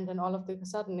feature, and then all of a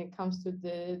sudden it comes to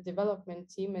the development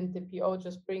team and the PO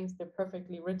just brings the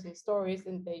perfectly written stories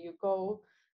and there you go.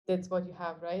 That's what you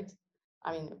have, right?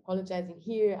 I mean, apologizing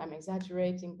here, I'm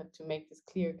exaggerating, but to make this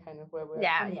clear kind of where we're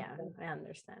Yeah, coming yeah, from. I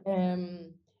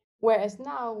understand. Whereas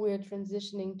now we're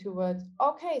transitioning towards,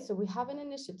 okay, so we have an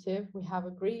initiative, we have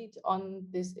agreed on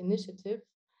this initiative,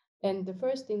 and the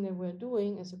first thing that we're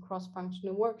doing is a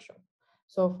cross-functional workshop.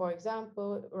 So for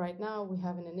example, right now we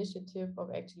have an initiative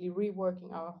of actually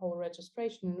reworking our whole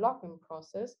registration and login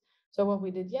process. So what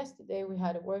we did yesterday, we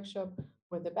had a workshop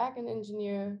with the backend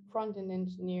engineer, front-end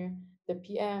engineer, the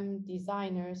PM,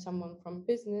 designer, someone from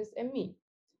business, and me.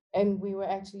 And we were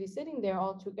actually sitting there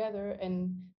all together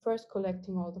and first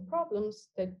collecting all the problems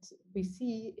that we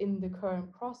see in the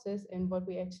current process and what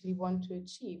we actually want to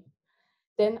achieve.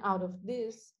 Then out of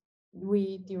this,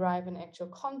 we derive an actual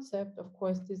concept. Of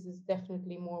course, this is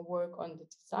definitely more work on the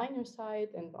designer side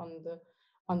and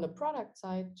on the product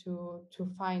side to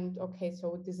find, okay,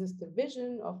 so this is the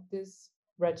vision of this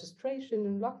registration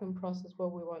and login process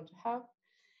what we want to have.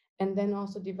 And then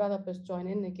also developers join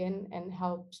in again and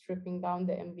help stripping down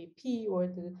the MVP or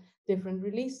the different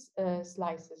release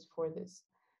slices for this.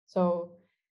 So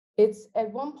it's at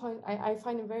one point, I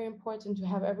find it very important to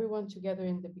have everyone together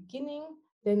in the beginning,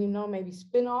 then, maybe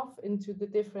spin off into the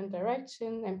different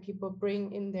direction and people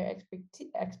bring in their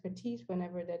expertise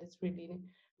whenever that is really,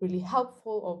 really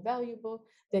helpful or valuable.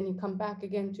 Then you come back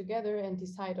again together and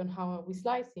decide on how are we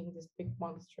slicing this big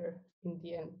monster in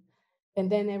the end. And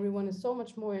then everyone is so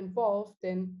much more involved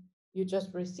than you just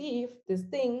receive this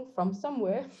thing from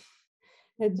somewhere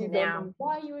and you don't know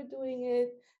why you are doing it,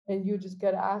 and you just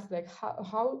gotta ask like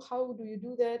how do you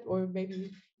do that, or maybe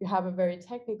you have a very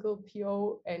technical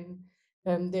PO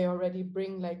and they already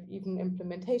bring like even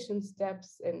implementation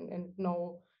steps and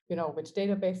know which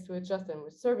database to adjust and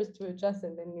which service to adjust,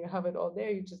 and then you have it all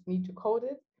there, you just need to code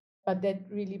it. But that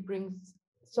really brings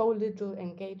so little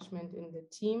engagement in the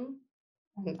team,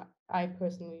 and I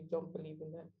personally don't believe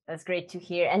in that. That's great to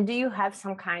hear. And do you have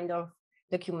some kind of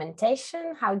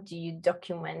documentation? How do you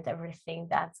document everything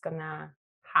that's gonna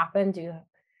happen?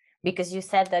 Because you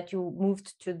said that you moved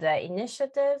to the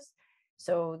initiatives.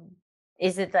 So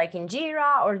is it like in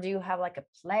Jira, or do you have like a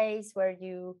place where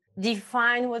you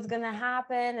define what's gonna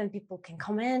happen and people can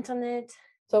comment on it?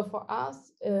 So for us,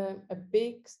 a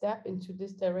big step into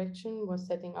this direction was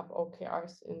setting up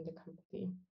OKRs in the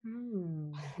company.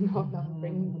 Now I'm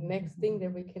bringing the next thing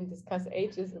that we can discuss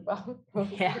ages about.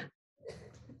 Yeah.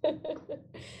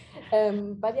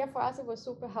 But yeah, for us, it was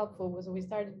super helpful. So we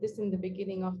started this in the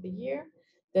beginning of the year,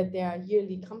 that there are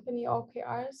yearly company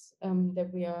OKRs that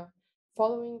we are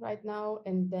following right now.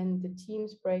 And then the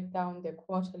teams break down their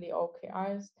quarterly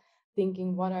OKRs,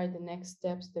 thinking what are the next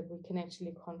steps that we can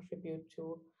actually contribute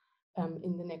to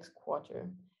in the next quarter.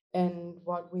 And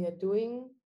what we are doing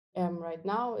right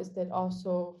now is that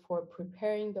also for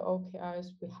preparing the OKRs,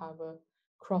 we have a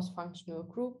cross-functional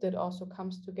group that also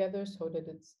comes together, so that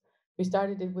we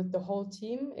started it with the whole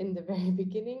team in the very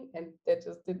beginning, and that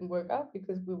just didn't work out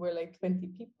because we were like 20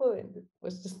 people and it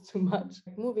was just too much.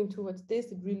 Moving towards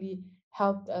this, it really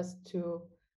helped us to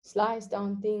slice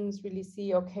down things, really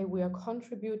see, okay, we are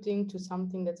contributing to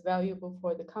something that's valuable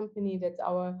for the company, that's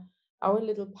our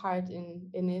little part in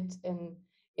it. And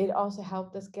it also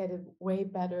helped us get a way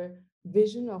better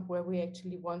vision of where we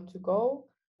actually want to go,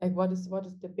 like what is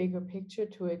the bigger picture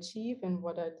to achieve, and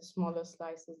what are the smaller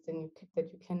slices that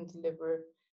you can deliver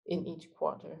in each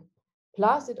quarter.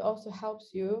 Plus it also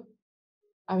helps you,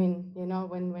 I mean,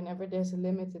 whenever there's a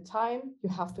limited time, you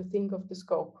have to think of the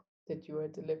scope that you are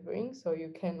delivering. So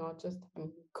you cannot just,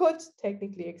 you could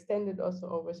technically extend it also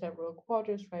over several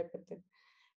quarters, right? But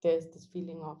there's this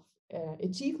feeling of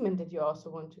achievement that you also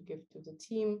want to give to the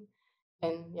team.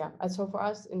 And yeah, so for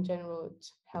us in general, it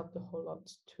helped a whole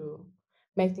lot to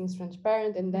make things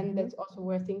transparent. And then that's also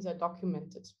where things are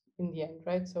documented in the end,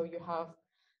 right? So you have,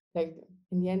 like,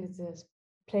 in the end, it's a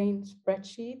plain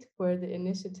spreadsheet where the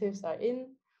initiatives are in,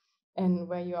 and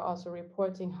where you're also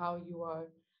reporting how you are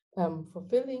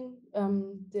fulfilling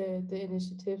the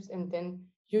initiatives. And then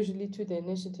usually to the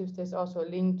initiatives, there's also a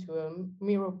link to a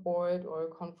Miro board or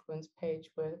a Confluence page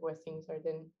where things are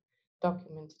then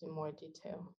documented in more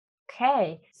detail.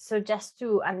 Okay, so just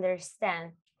to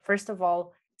understand, first of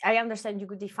all, I understand you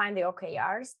could define the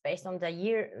OKRs based on the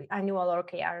annual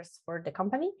OKRs for the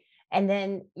company, and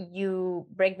then you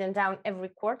break them down every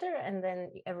quarter, and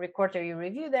then every quarter you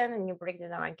review them and you break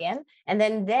them down again. And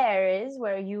then there is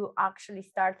where you actually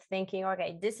start thinking,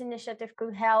 okay, this initiative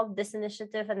could help, this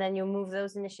initiative, and then you move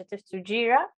those initiatives to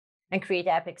Jira and create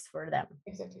epics for them.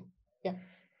 Exactly. Yeah.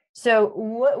 So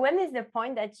when is the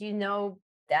point that you know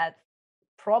that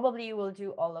probably you will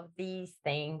do all of these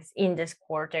things in this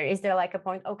quarter? Is there like a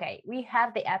point, okay, we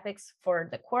have the epics for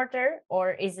the quarter,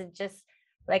 or is it just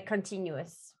like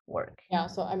continuous work? Yeah,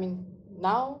 so I mean,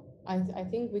 now I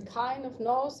think we kind of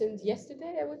know since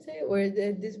yesterday, I would say, or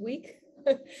this week.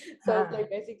 So it's like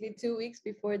basically 2 weeks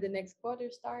before the next quarter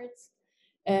starts.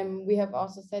 We have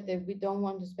also said that we don't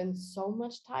want to spend so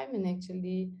much time in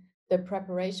actually the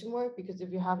preparation work, because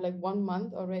if you have like 1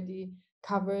 month already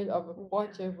covered of a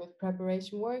quarter with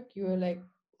preparation work, you're like,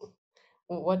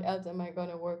 what else am I going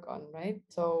to work on, right?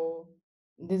 So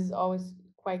this is always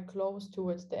quite close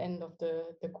towards the end of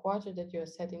the quarter that you're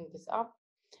setting this up.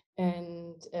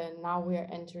 And now we are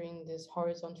entering this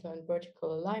horizontal and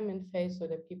vertical alignment phase so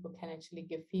that people can actually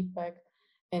give feedback.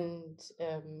 And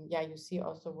yeah, you see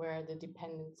also where the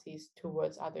dependencies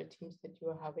towards other teams that you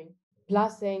are having.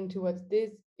 Plus saying towards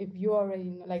this, if you already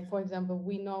know, like, for example,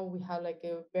 we know we have like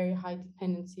a very high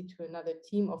dependency to another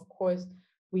team, of course,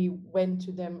 we went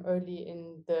to them early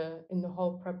in the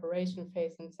whole preparation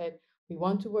phase and said, we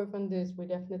want to work on this. We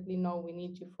definitely know we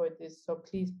need you for this. So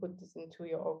please put this into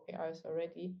your OKRs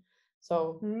already. So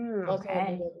also a bit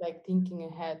Okay. of like thinking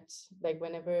ahead, like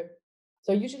whenever.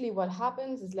 So usually what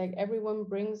happens is like everyone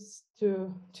brings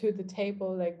to the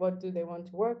table like what do they want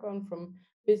to work on from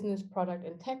business, product,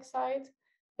 and tech side.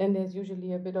 Then there's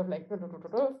usually a bit of like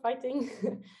fighting,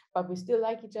 but we still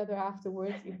like each other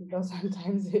afterwards, even though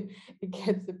sometimes it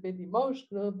gets a bit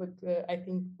emotional. But I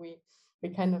think we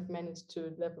kind of managed to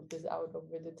level this out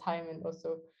over the time and also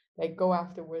like go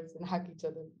afterwards and hug each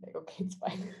other like okay it's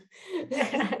fine.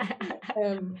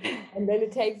 And then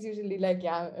it takes usually like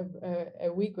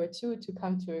a week or two to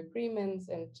come to agreements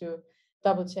and to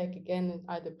double check again,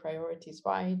 are the priorities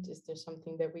right, is there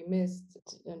something that we missed,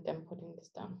 and then putting this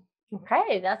down.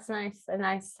 Okay, that's nice. A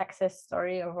nice success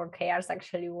story of OKRs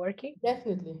actually working.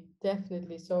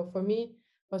 Definitely. So for me,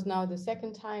 was now the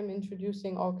second time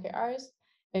introducing OKRs,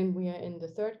 and we are in the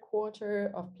third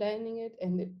quarter of planning it,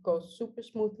 and it goes super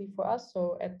smoothly for us.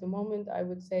 So at the moment, I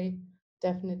would say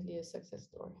definitely a success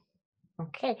story.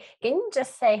 Okay, can you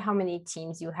just say how many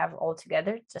teams you have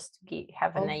altogether, just to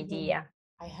have an Altogether, idea?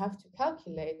 I have to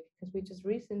calculate because we just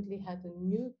recently had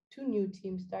two new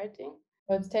teams starting.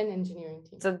 So it's 10 engineering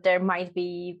teams. So there might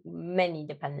be many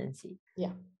dependencies.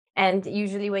 Yeah. And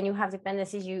usually when you have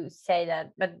dependencies, you say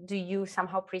that, but do you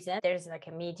somehow present? There's like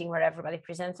a meeting where everybody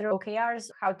presents their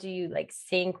OKRs. How do you like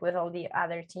sync with all the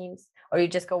other teams? Or you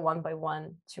just go one by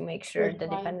one to make sure the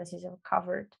dependencies are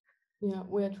covered? Yeah,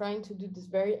 we are trying to do this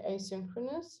very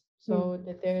asynchronous so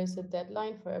that there is a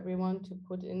deadline for everyone to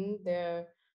put in their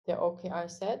OKR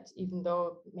set, even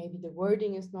though maybe the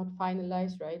wording is not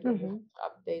finalized, right? Or you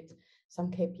have to update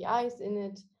some KPIs in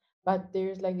it. But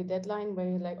there's like a deadline where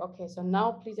you're like, okay, so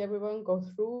now please everyone go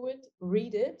through it,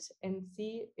 read it, and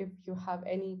see if you have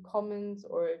any comments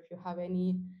or if you have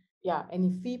any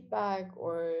feedback,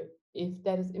 or if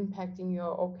that is impacting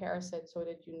your OKR set so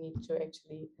that you need to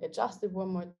actually adjust it one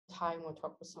more time or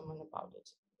talk with someone about it.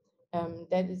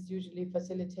 That is usually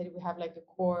facilitated. We have like a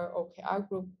core OKR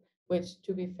group, which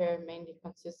to be fair mainly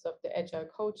consists of the Agile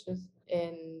coaches,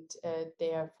 and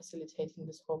they are facilitating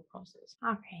this whole process.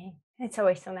 Okay. It's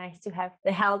always so nice to have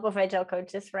the help of Agile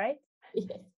coaches, right?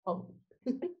 Yes. Oh.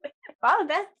 Wow,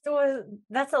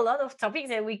 that's a lot of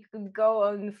topics and we could go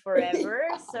on forever.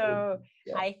 So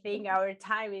Yeah. I think our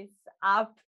time is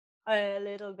up a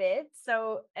little bit.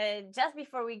 So just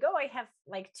before we go, I have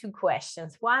like two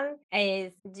questions. One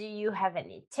is, do you have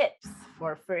any tips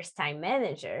for first-time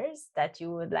managers that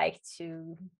you would like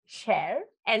to share?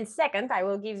 And second, I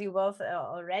will give you both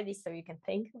already so you can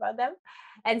think about them.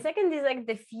 And second is like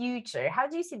the future. How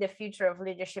do you see the future of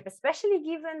leadership, especially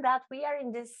given that we are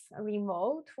in this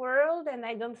remote world and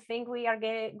I don't think we are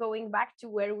going back to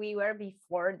where we were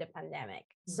before the pandemic?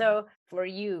 So for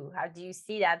you, how do you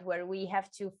see that, where we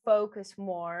have to focus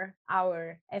more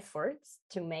our efforts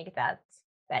to make that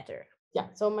better? Yeah,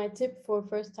 so my tip for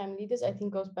first time leaders, I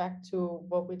think, goes back to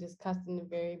what we discussed in the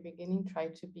very beginning. Try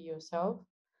to be yourself,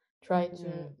 try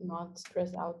to not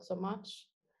stress out so much.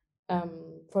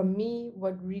 For me,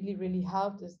 what really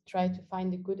helped is try to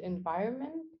find a good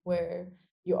environment where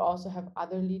you also have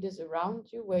other leaders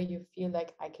around you, where you feel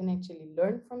like I can actually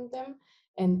learn from them.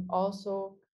 And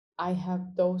also, I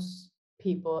have those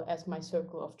people as my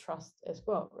circle of trust as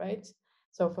well, right?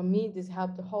 So for me, this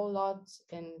helped a whole lot,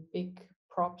 and big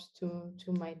props to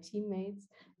my teammates,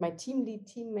 my team lead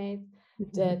teammates,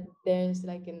 that there's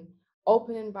like an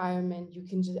open environment. You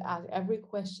can just ask every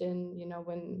question.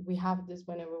 When we have this,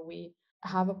 whenever we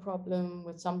have a problem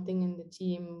with something in the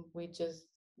team, we just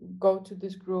go to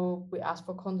this group, we ask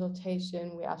for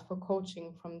consultation, we ask for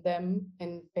coaching from them,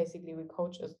 and basically we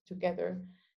coach us together.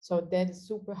 So that is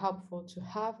super helpful to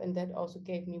have, and that also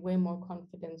gave me way more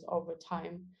confidence over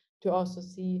time to also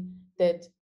see that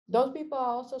those people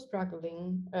are also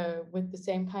struggling with the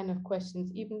same kind of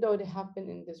questions, even though they have been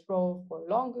in this role for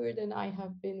longer than I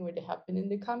have been, or they have been in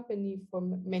the company for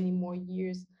many more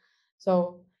years.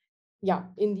 So yeah,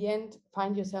 in the end,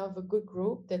 find yourself a good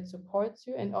group that supports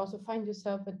you, and also find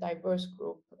yourself a diverse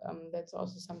group. That's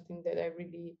also something that I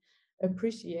really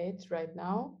appreciate right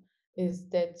now, is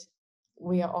that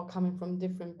we are all coming from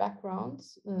different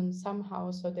backgrounds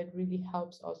somehow. So that really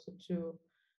helps also to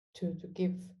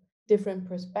give different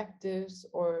perspectives,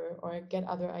 or get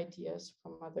other ideas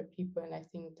from other people. And I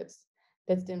think that's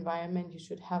the environment you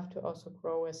should have to also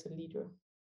grow as a leader.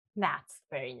 That's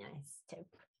very nice tip.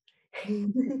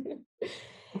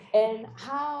 And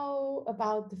how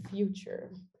about the future?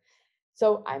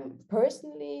 So I'm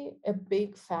personally a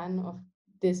big fan of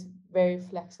this very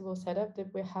flexible setup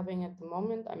that we're having at the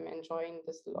moment. I'm enjoying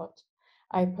this a lot.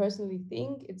 I personally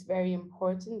think it's very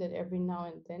important that every now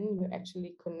and then you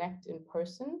actually connect in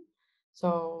person.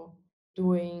 So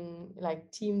doing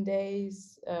like team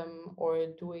days, or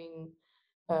doing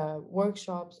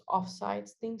workshops,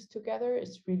 offsites, things together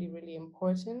is really, really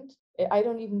important. I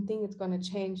don't even think it's going to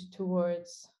change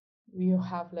towards we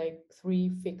have like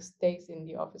 3 fixed days in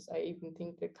the office. I even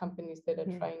think the companies that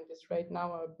are trying this right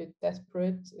now are a bit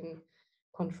desperate in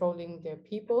controlling their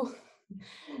people.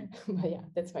 But yeah,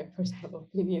 that's my personal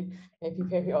opinion, maybe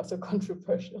very also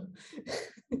controversial.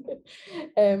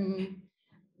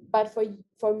 But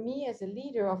for me as a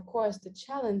leader, of course, the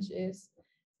challenge is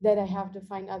that I have to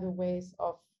find other ways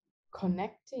of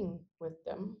connecting with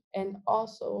them and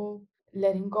also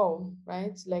letting go,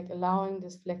 right? Like allowing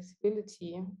this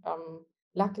flexibility.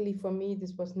 Luckily for me,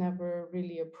 this was never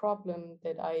really a problem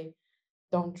that I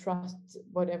don't trust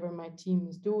whatever my team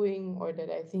is doing, or that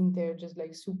I think they're just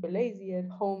like super lazy at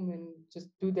home and just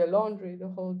do their laundry the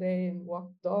whole day and walk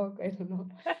the dog. I don't know.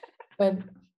 But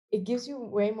it gives you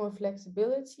way more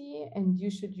flexibility, and you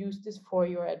should use this for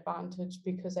your advantage,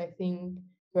 because I think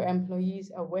your employees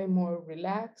are way more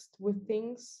relaxed with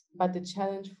things. But the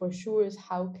challenge for sure is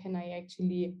how can I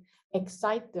actually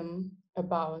excite them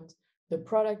about the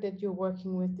product that you're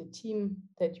working with, the team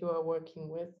that you are working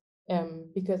with,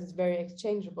 because it's very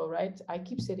exchangeable, right? I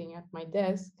keep sitting at my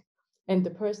desk, and the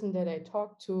person that I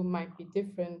talk to might be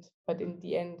different, but in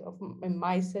the end of in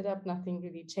my setup, nothing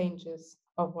really changes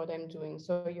of what I'm doing.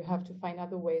 So you have to find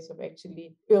other ways of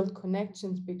actually build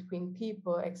connections between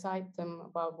people, excite them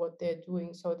about what they're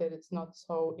doing, so that it's not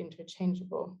so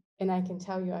interchangeable. And I can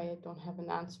tell you, I don't have an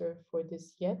answer for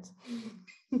this yet.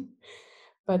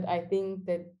 But I think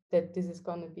that this is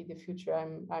going to be the future.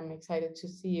 I'm excited to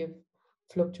see if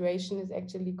fluctuation is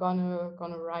actually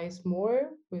gonna rise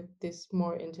more with this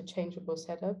more interchangeable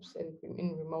setups and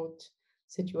in remote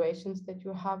situations that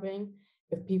you're having,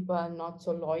 if people are not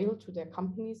so loyal to their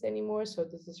companies anymore. So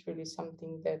this is really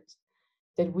something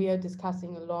that we are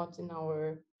discussing a lot in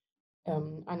our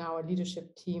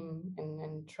leadership team,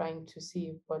 and trying to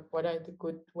see what are the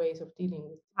good ways of dealing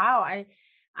with. Wow,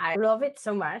 I love it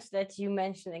so much that you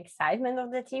mentioned excitement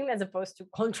of the team as opposed to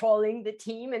controlling the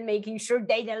team and making sure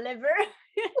they deliver.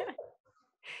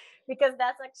 Because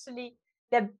that's actually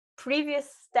the previous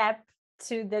step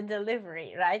to the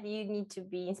delivery, right? You need to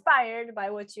be inspired by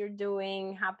what you're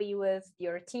doing, happy with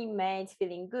your teammates,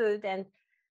 feeling good, and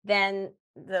then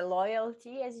the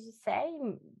loyalty, as you say,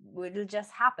 will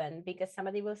just happen, because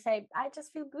somebody will say, I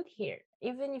just feel good here.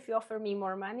 Even if you offer me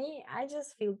more money, I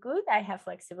just feel good. I have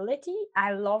flexibility.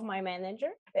 I love my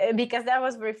manager. Because that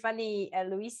was very funny.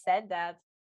 Luis said that,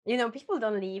 people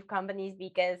don't leave companies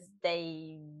because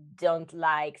they don't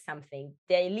like something.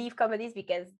 They leave companies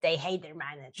because they hate their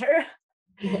manager.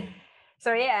 Yeah.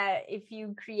 So yeah, if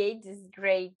you create this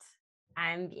great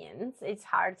ambience, it's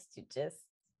hard to just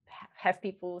have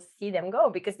people see them go,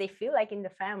 because they feel like in the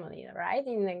family, right?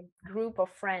 In a group of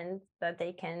friends that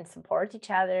they can support each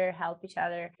other, help each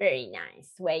other. Very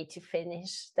nice way to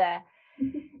finish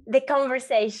the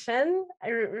conversation.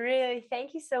 Really,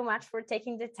 thank you so much for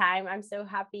taking the time. I'm so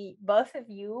happy both of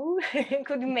you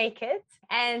could make it.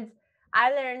 And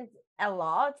I learned a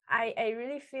lot. I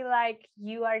really feel like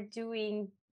you are doing,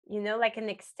 like an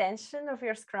extension of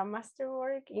your Scrum Master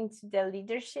work into the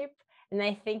leadership. And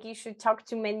I think you should talk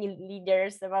to many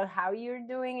leaders about how you're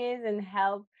doing it and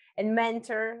help and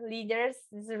mentor leaders.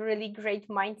 It's a really great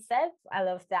mindset. I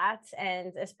love that.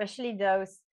 And especially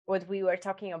those, what we were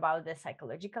talking about, the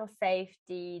psychological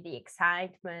safety, the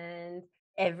excitement,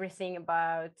 everything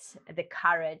about the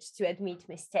courage to admit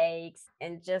mistakes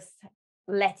and just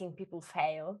letting people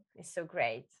fail is so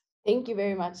great. Thank you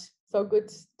very much. So good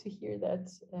to hear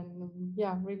that. And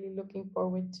yeah, really looking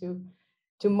forward to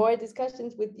more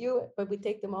discussions with you, but we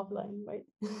take them offline, right?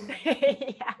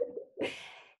 Yeah.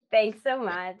 Thanks so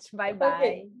much. Bye bye.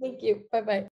 Okay, thank you. Bye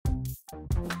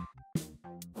bye.